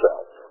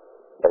Himself.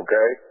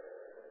 Okay?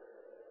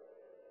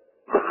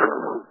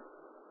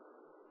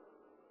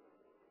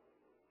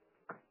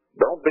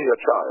 Don't be a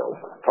child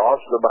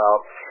tossed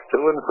about to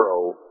and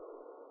fro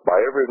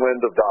by every wind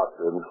of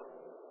doctrine,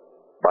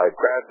 by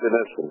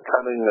craftiness and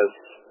cunningness,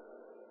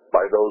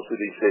 by those who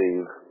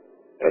deceive,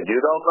 and you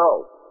don't know.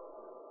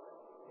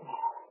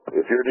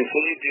 If you're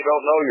deceived, you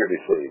don't know you're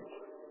deceived.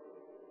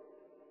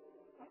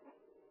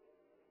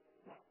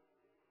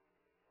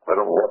 I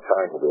don't know what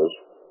time it is.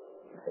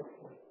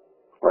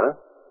 Huh?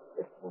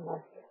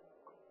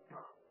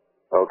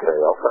 Okay,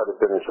 I'll try to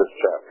finish this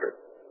chapter.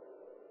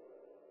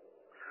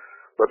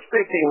 But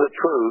speaking the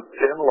truth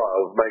in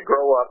love may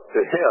grow up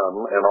to Him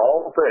in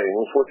all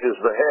things, which is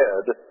the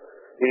head,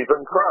 even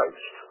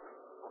Christ.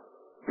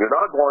 You're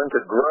not going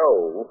to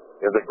grow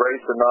in the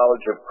grace and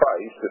knowledge of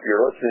Christ if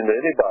you're listening to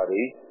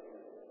anybody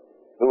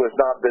who has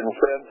not been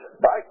sent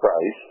by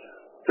Christ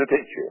to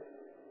teach you.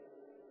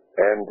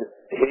 And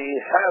He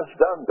has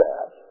done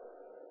that.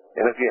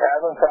 And if you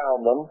haven't found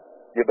them,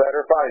 you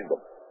better find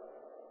them.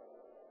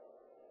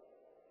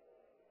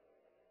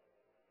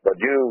 But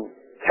you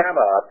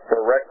cannot,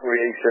 for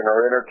recreation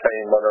or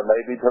entertainment, or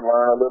maybe to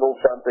learn a little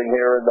something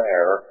here and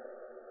there,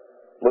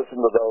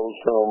 listen to those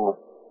whom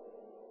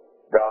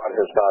God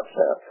has not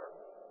sent.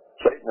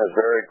 Satan is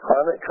very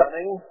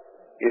cunning,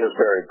 he is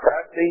very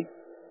crafty,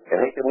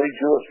 and he can lead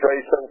you astray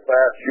so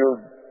fast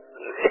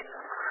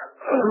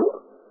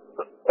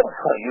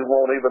you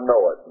won't even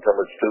know it until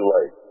it's too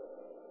late.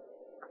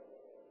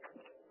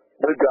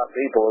 We've got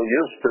people who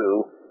used to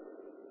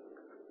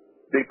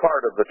be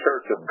part of the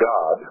Church of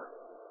God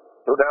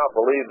who now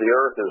believe the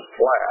earth is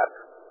flat.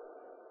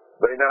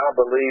 They now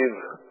believe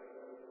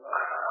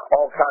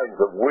all kinds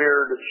of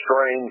weird,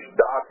 strange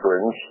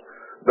doctrines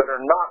that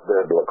are not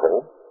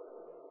biblical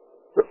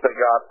that they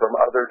got from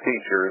other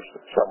teachers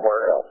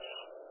somewhere else.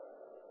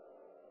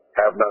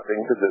 Have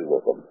nothing to do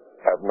with them.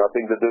 Have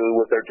nothing to do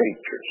with their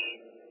teachers.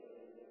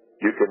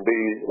 You can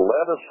be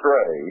led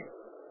astray,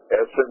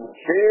 as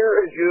sincere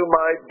as you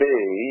might be,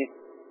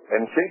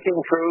 and seeking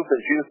truth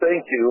as you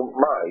think you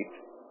might.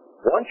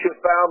 Once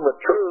you've found the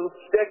truth,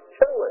 stick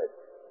to it.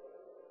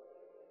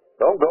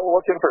 Don't go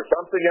looking for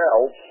something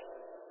else.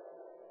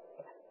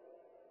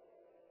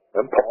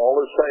 And Paul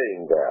is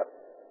saying that.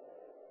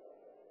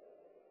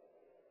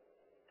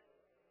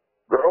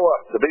 Grow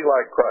up to be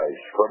like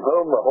Christ, from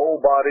whom the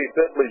whole body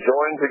fitly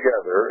joined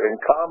together and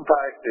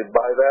compacted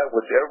by that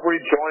which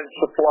every joint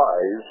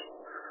supplies,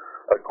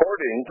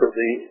 according to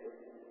the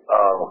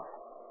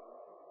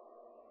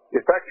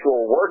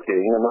effectual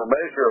working and the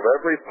measure of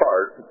every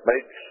part,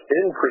 makes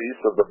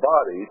increase of the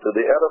body to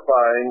the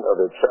edifying of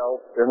itself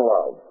in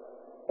love.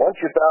 Once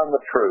you found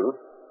the truth,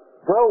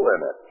 grow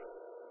in it.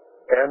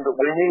 And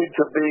we need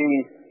to be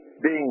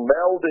being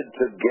melded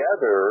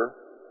together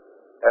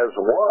as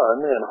one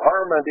in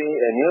harmony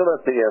and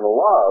unity and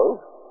love,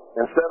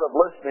 instead of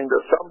listening to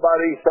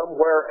somebody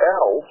somewhere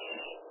else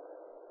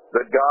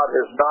that God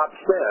has not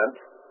sent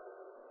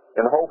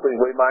and hoping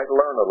we might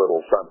learn a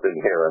little something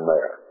here and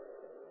there.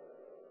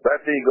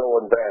 That's ego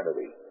and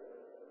vanity.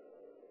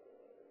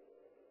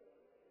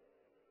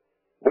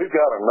 We've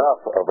got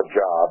enough of a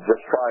job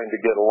just trying to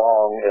get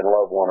along and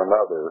love one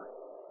another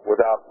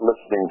without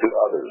listening to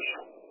others.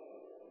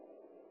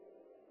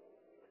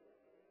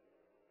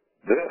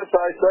 This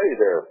I say,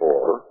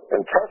 therefore,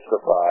 and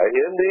testify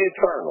in the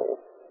eternal,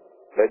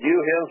 that you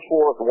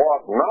henceforth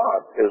walk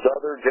not as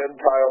other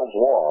Gentiles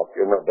walk,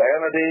 in the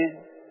vanity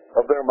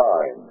of their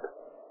mind,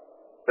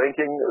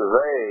 thinking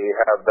they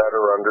have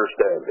better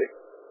understanding.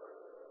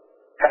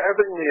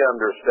 Having the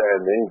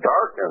understanding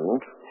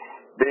darkened,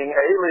 being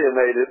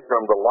alienated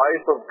from the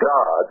life of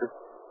God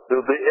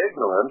through the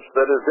ignorance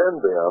that is in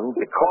them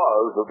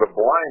because of the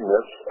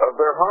blindness of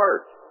their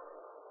heart.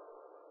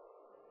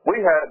 We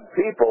had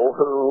people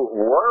who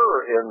were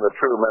in the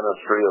true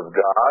ministry of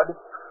God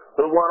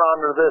who went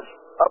under this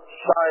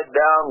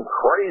upside-down,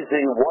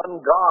 crazy one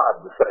God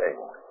thing.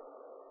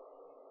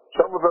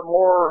 Some of them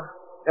more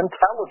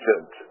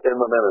intelligent in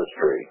the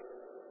ministry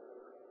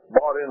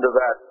bought into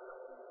that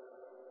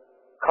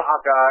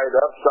cockeyed,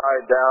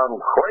 upside-down,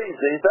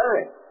 crazy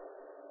thing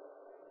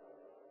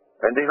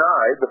and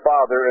denied the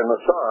Father and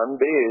the Son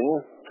being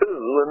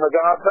two in the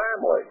God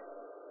family.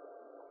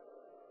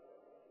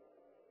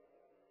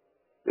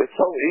 It's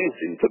so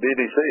easy to be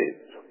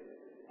deceived.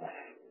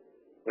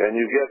 And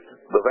you get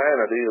the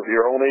vanity of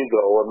your own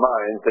ego and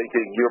mind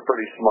thinking you're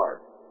pretty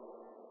smart.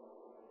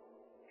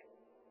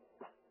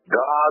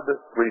 God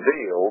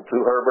revealed to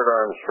Herbert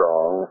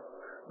Armstrong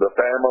the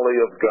family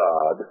of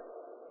God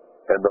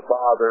and the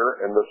Father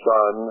and the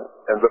Son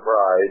and the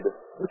bride,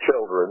 the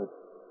children,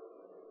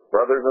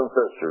 brothers and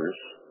sisters,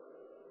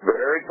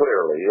 very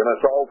clearly, and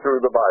it's all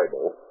through the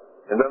Bible.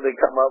 And then they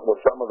come up with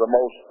some of the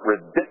most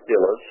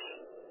ridiculous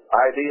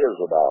ideas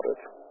about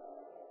it.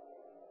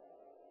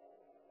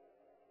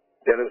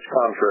 And it's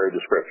contrary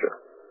to Scripture.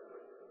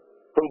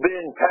 Who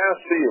being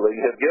past feeling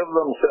have given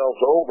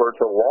themselves over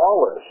to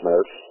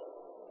lawlessness,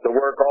 to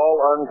work all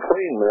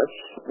uncleanness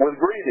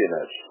with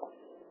greediness,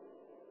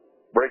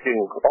 breaking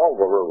all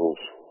the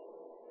rules.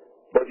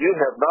 But you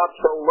have not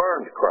so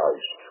learned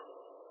Christ.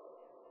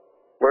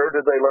 Where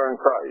did they learn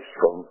Christ?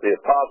 From the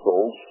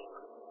apostles,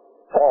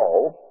 Paul,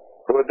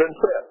 who had been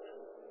sent,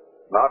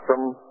 not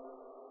from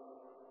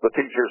the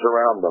teachers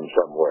around them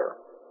somewhere.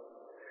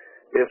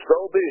 If so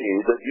be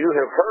that you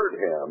have heard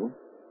him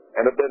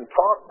and have been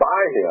taught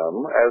by him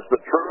as the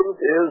truth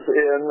is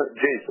in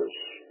Jesus,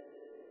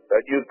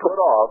 that you put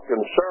off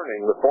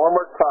concerning the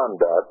former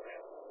conduct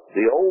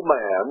the old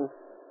man,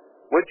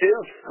 which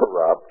is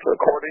corrupt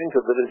according to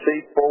the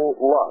deceitful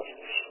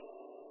lusts.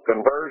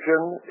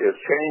 Conversion is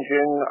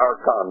changing our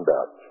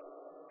conduct,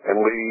 and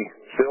we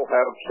still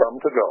have some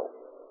to go.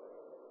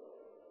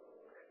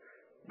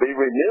 Be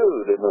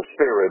renewed in the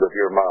spirit of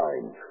your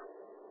mind.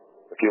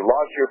 If you've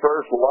lost your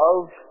first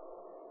love,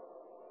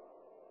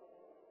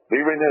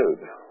 be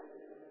renewed.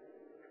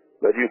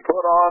 That you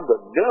put on the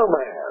new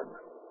man,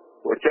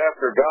 which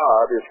after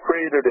God is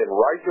created in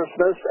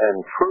righteousness and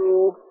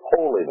true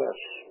holiness.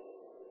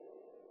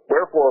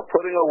 Wherefore,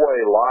 putting away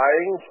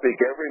lying, speak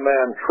every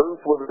man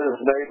truth with his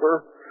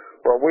neighbor,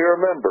 for we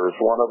are members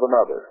one of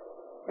another.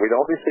 We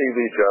don't deceive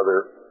each other.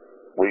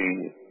 We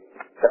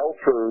tell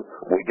truth.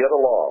 We get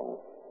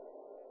along.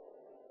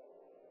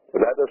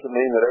 But that doesn't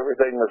mean that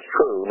everything that's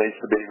true needs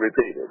to be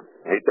repeated.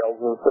 He tells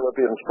us in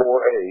Philippians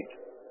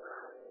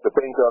 4:8 to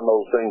think on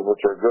those things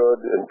which are good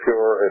and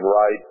pure and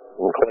right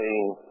and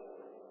clean,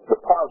 the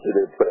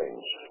positive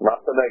things, not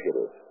the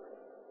negative.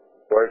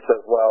 Where it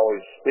says, well, we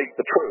speak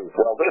the truth.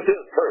 Well, this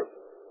is truth.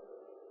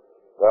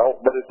 Well,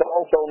 but it's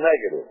also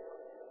negative.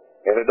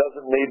 And it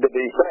doesn't need to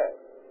be said.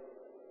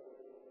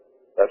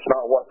 That's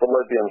not what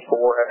Philippians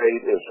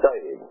 4:8 is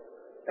saying.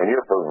 And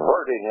you're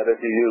perverting it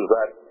if you use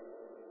that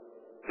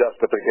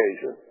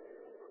justification.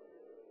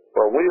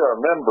 For we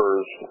are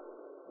members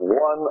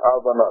one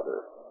of another.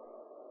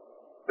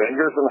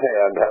 Fingers and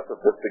hand have to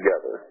fit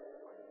together.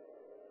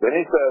 Then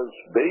he says,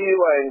 be you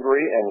angry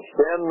and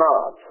sin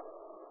not,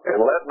 and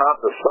let not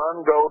the sun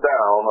go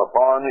down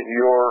upon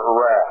your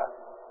wrath.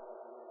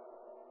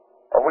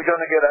 Are we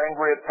going to get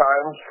angry at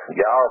times?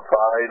 Yeah, our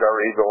pride, our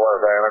ego, our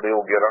vanity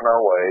will get in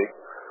our way,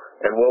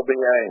 and we'll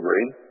be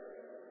angry.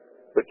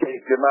 But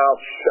keep your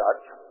mouth shut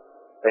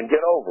and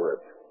get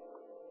over it.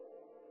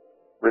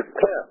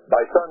 Repent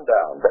by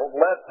sundown. Don't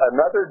let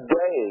another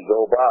day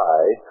go by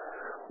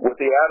with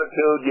the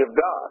attitude you've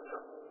got.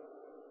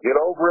 Get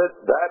over it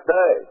that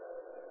day.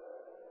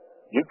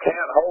 You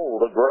can't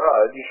hold a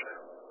grudge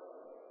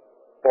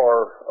for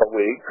a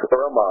week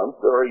or a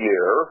month or a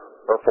year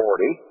or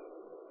 40.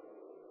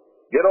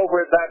 Get over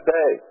it that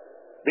day.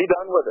 Be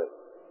done with it.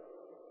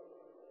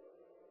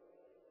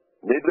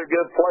 Neither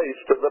give place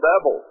to the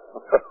devil.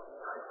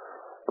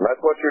 And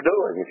that's what you're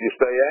doing if you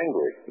stay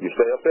angry. You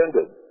stay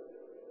offended.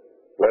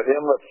 Let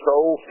him that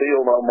stole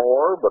steal no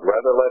more, but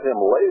rather let him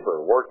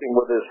labor, working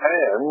with his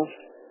hands,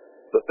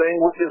 the thing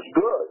which is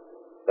good,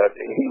 that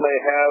he may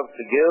have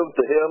to give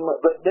to him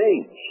that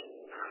needs.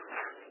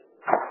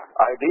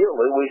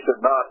 Ideally, we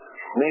should not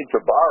need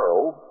to borrow.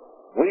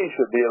 We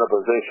should be in a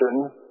position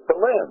to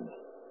lend.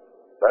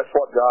 That's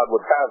what God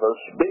would have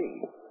us be.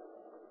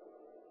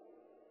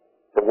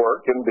 To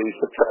work and be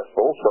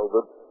successful so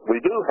that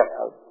we do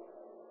have.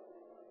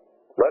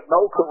 Let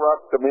no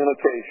corrupt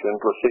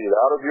communication proceed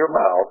out of your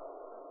mouth,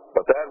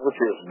 but that which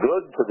is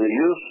good to the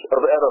use of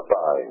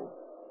edifying,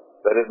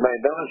 that it may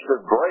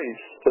minister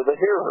grace to the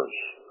hearers.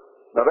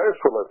 Now there's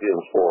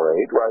Philippians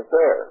 4:8 right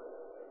there.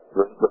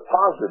 The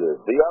positive,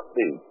 the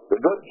upbeat,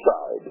 the good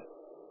side.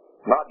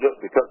 Not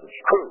just because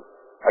it's true.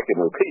 I can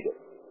repeat it.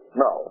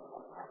 No.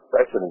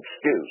 That's an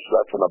excuse.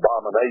 That's an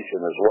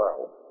abomination as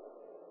well.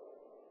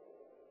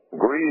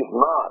 Grieve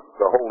not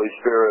the Holy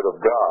Spirit of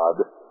God,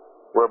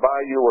 whereby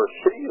you are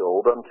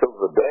sealed until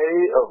the day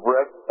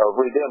of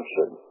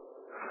redemption.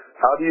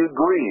 How do you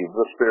grieve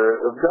the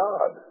Spirit of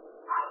God?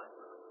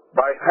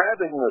 By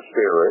having the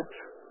Spirit,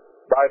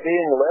 by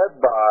being led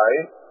by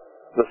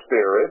the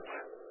Spirit,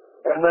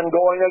 and then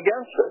going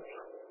against it.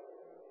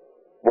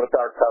 With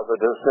our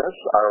covetousness,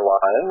 our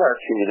lying, our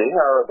cheating,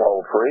 our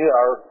adultery,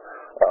 our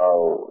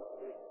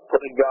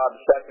putting God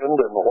second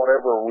in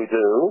whatever we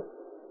do,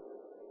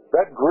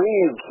 that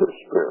grieves the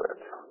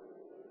Spirit.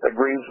 That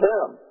grieves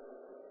Him.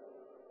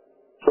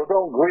 So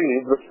don't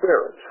grieve the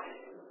Spirit.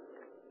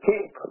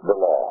 Keep the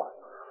law.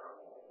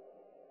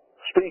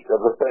 Speak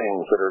of the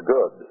things that are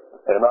good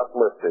and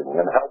uplifting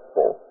and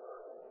helpful,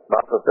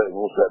 not the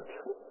things that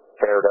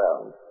tear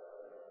down.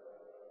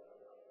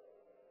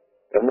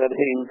 And then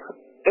he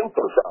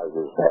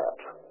emphasizes that.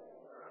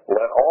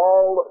 Let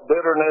all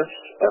bitterness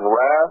and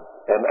wrath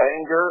and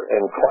anger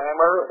and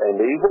clamor and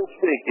evil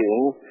speaking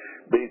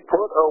be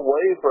put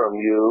away from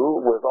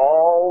you with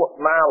all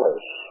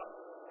malice.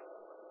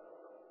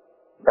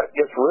 That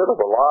gets rid of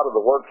a lot of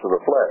the works of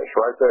the flesh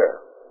right there.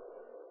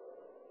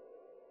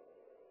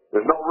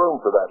 There's no room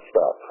for that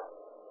stuff.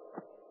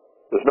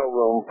 There's no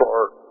room for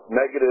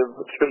negative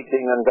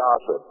speaking and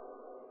gossip.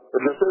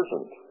 There just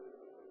isn't.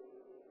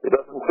 It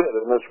doesn't fit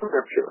in the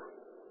Scripture.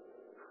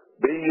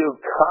 Be you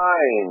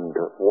kind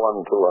one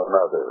to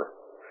another,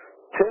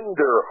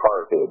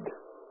 tender-hearted,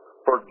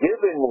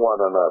 forgiving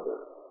one another,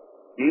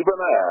 even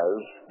as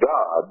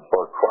God,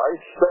 for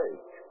Christ's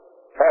sake,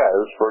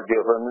 has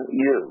forgiven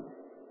you.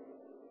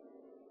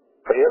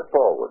 Pay it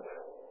forward.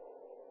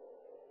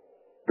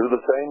 Do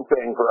the same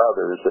thing for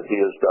others that he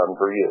has done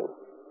for you.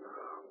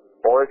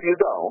 Or if you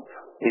don't,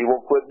 he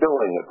will quit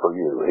doing it for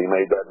you. He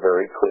made that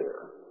very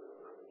clear.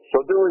 So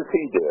do as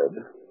he did,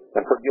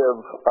 and forgive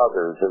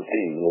others as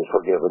he has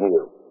forgiven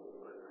you.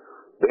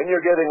 Then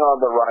you're getting on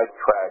the right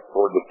track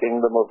toward the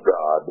kingdom of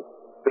God,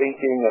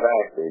 thinking and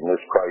acting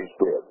as Christ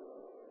did.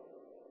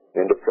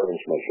 End of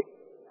transmission,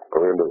 or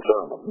end of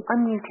sermon.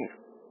 Unmuted.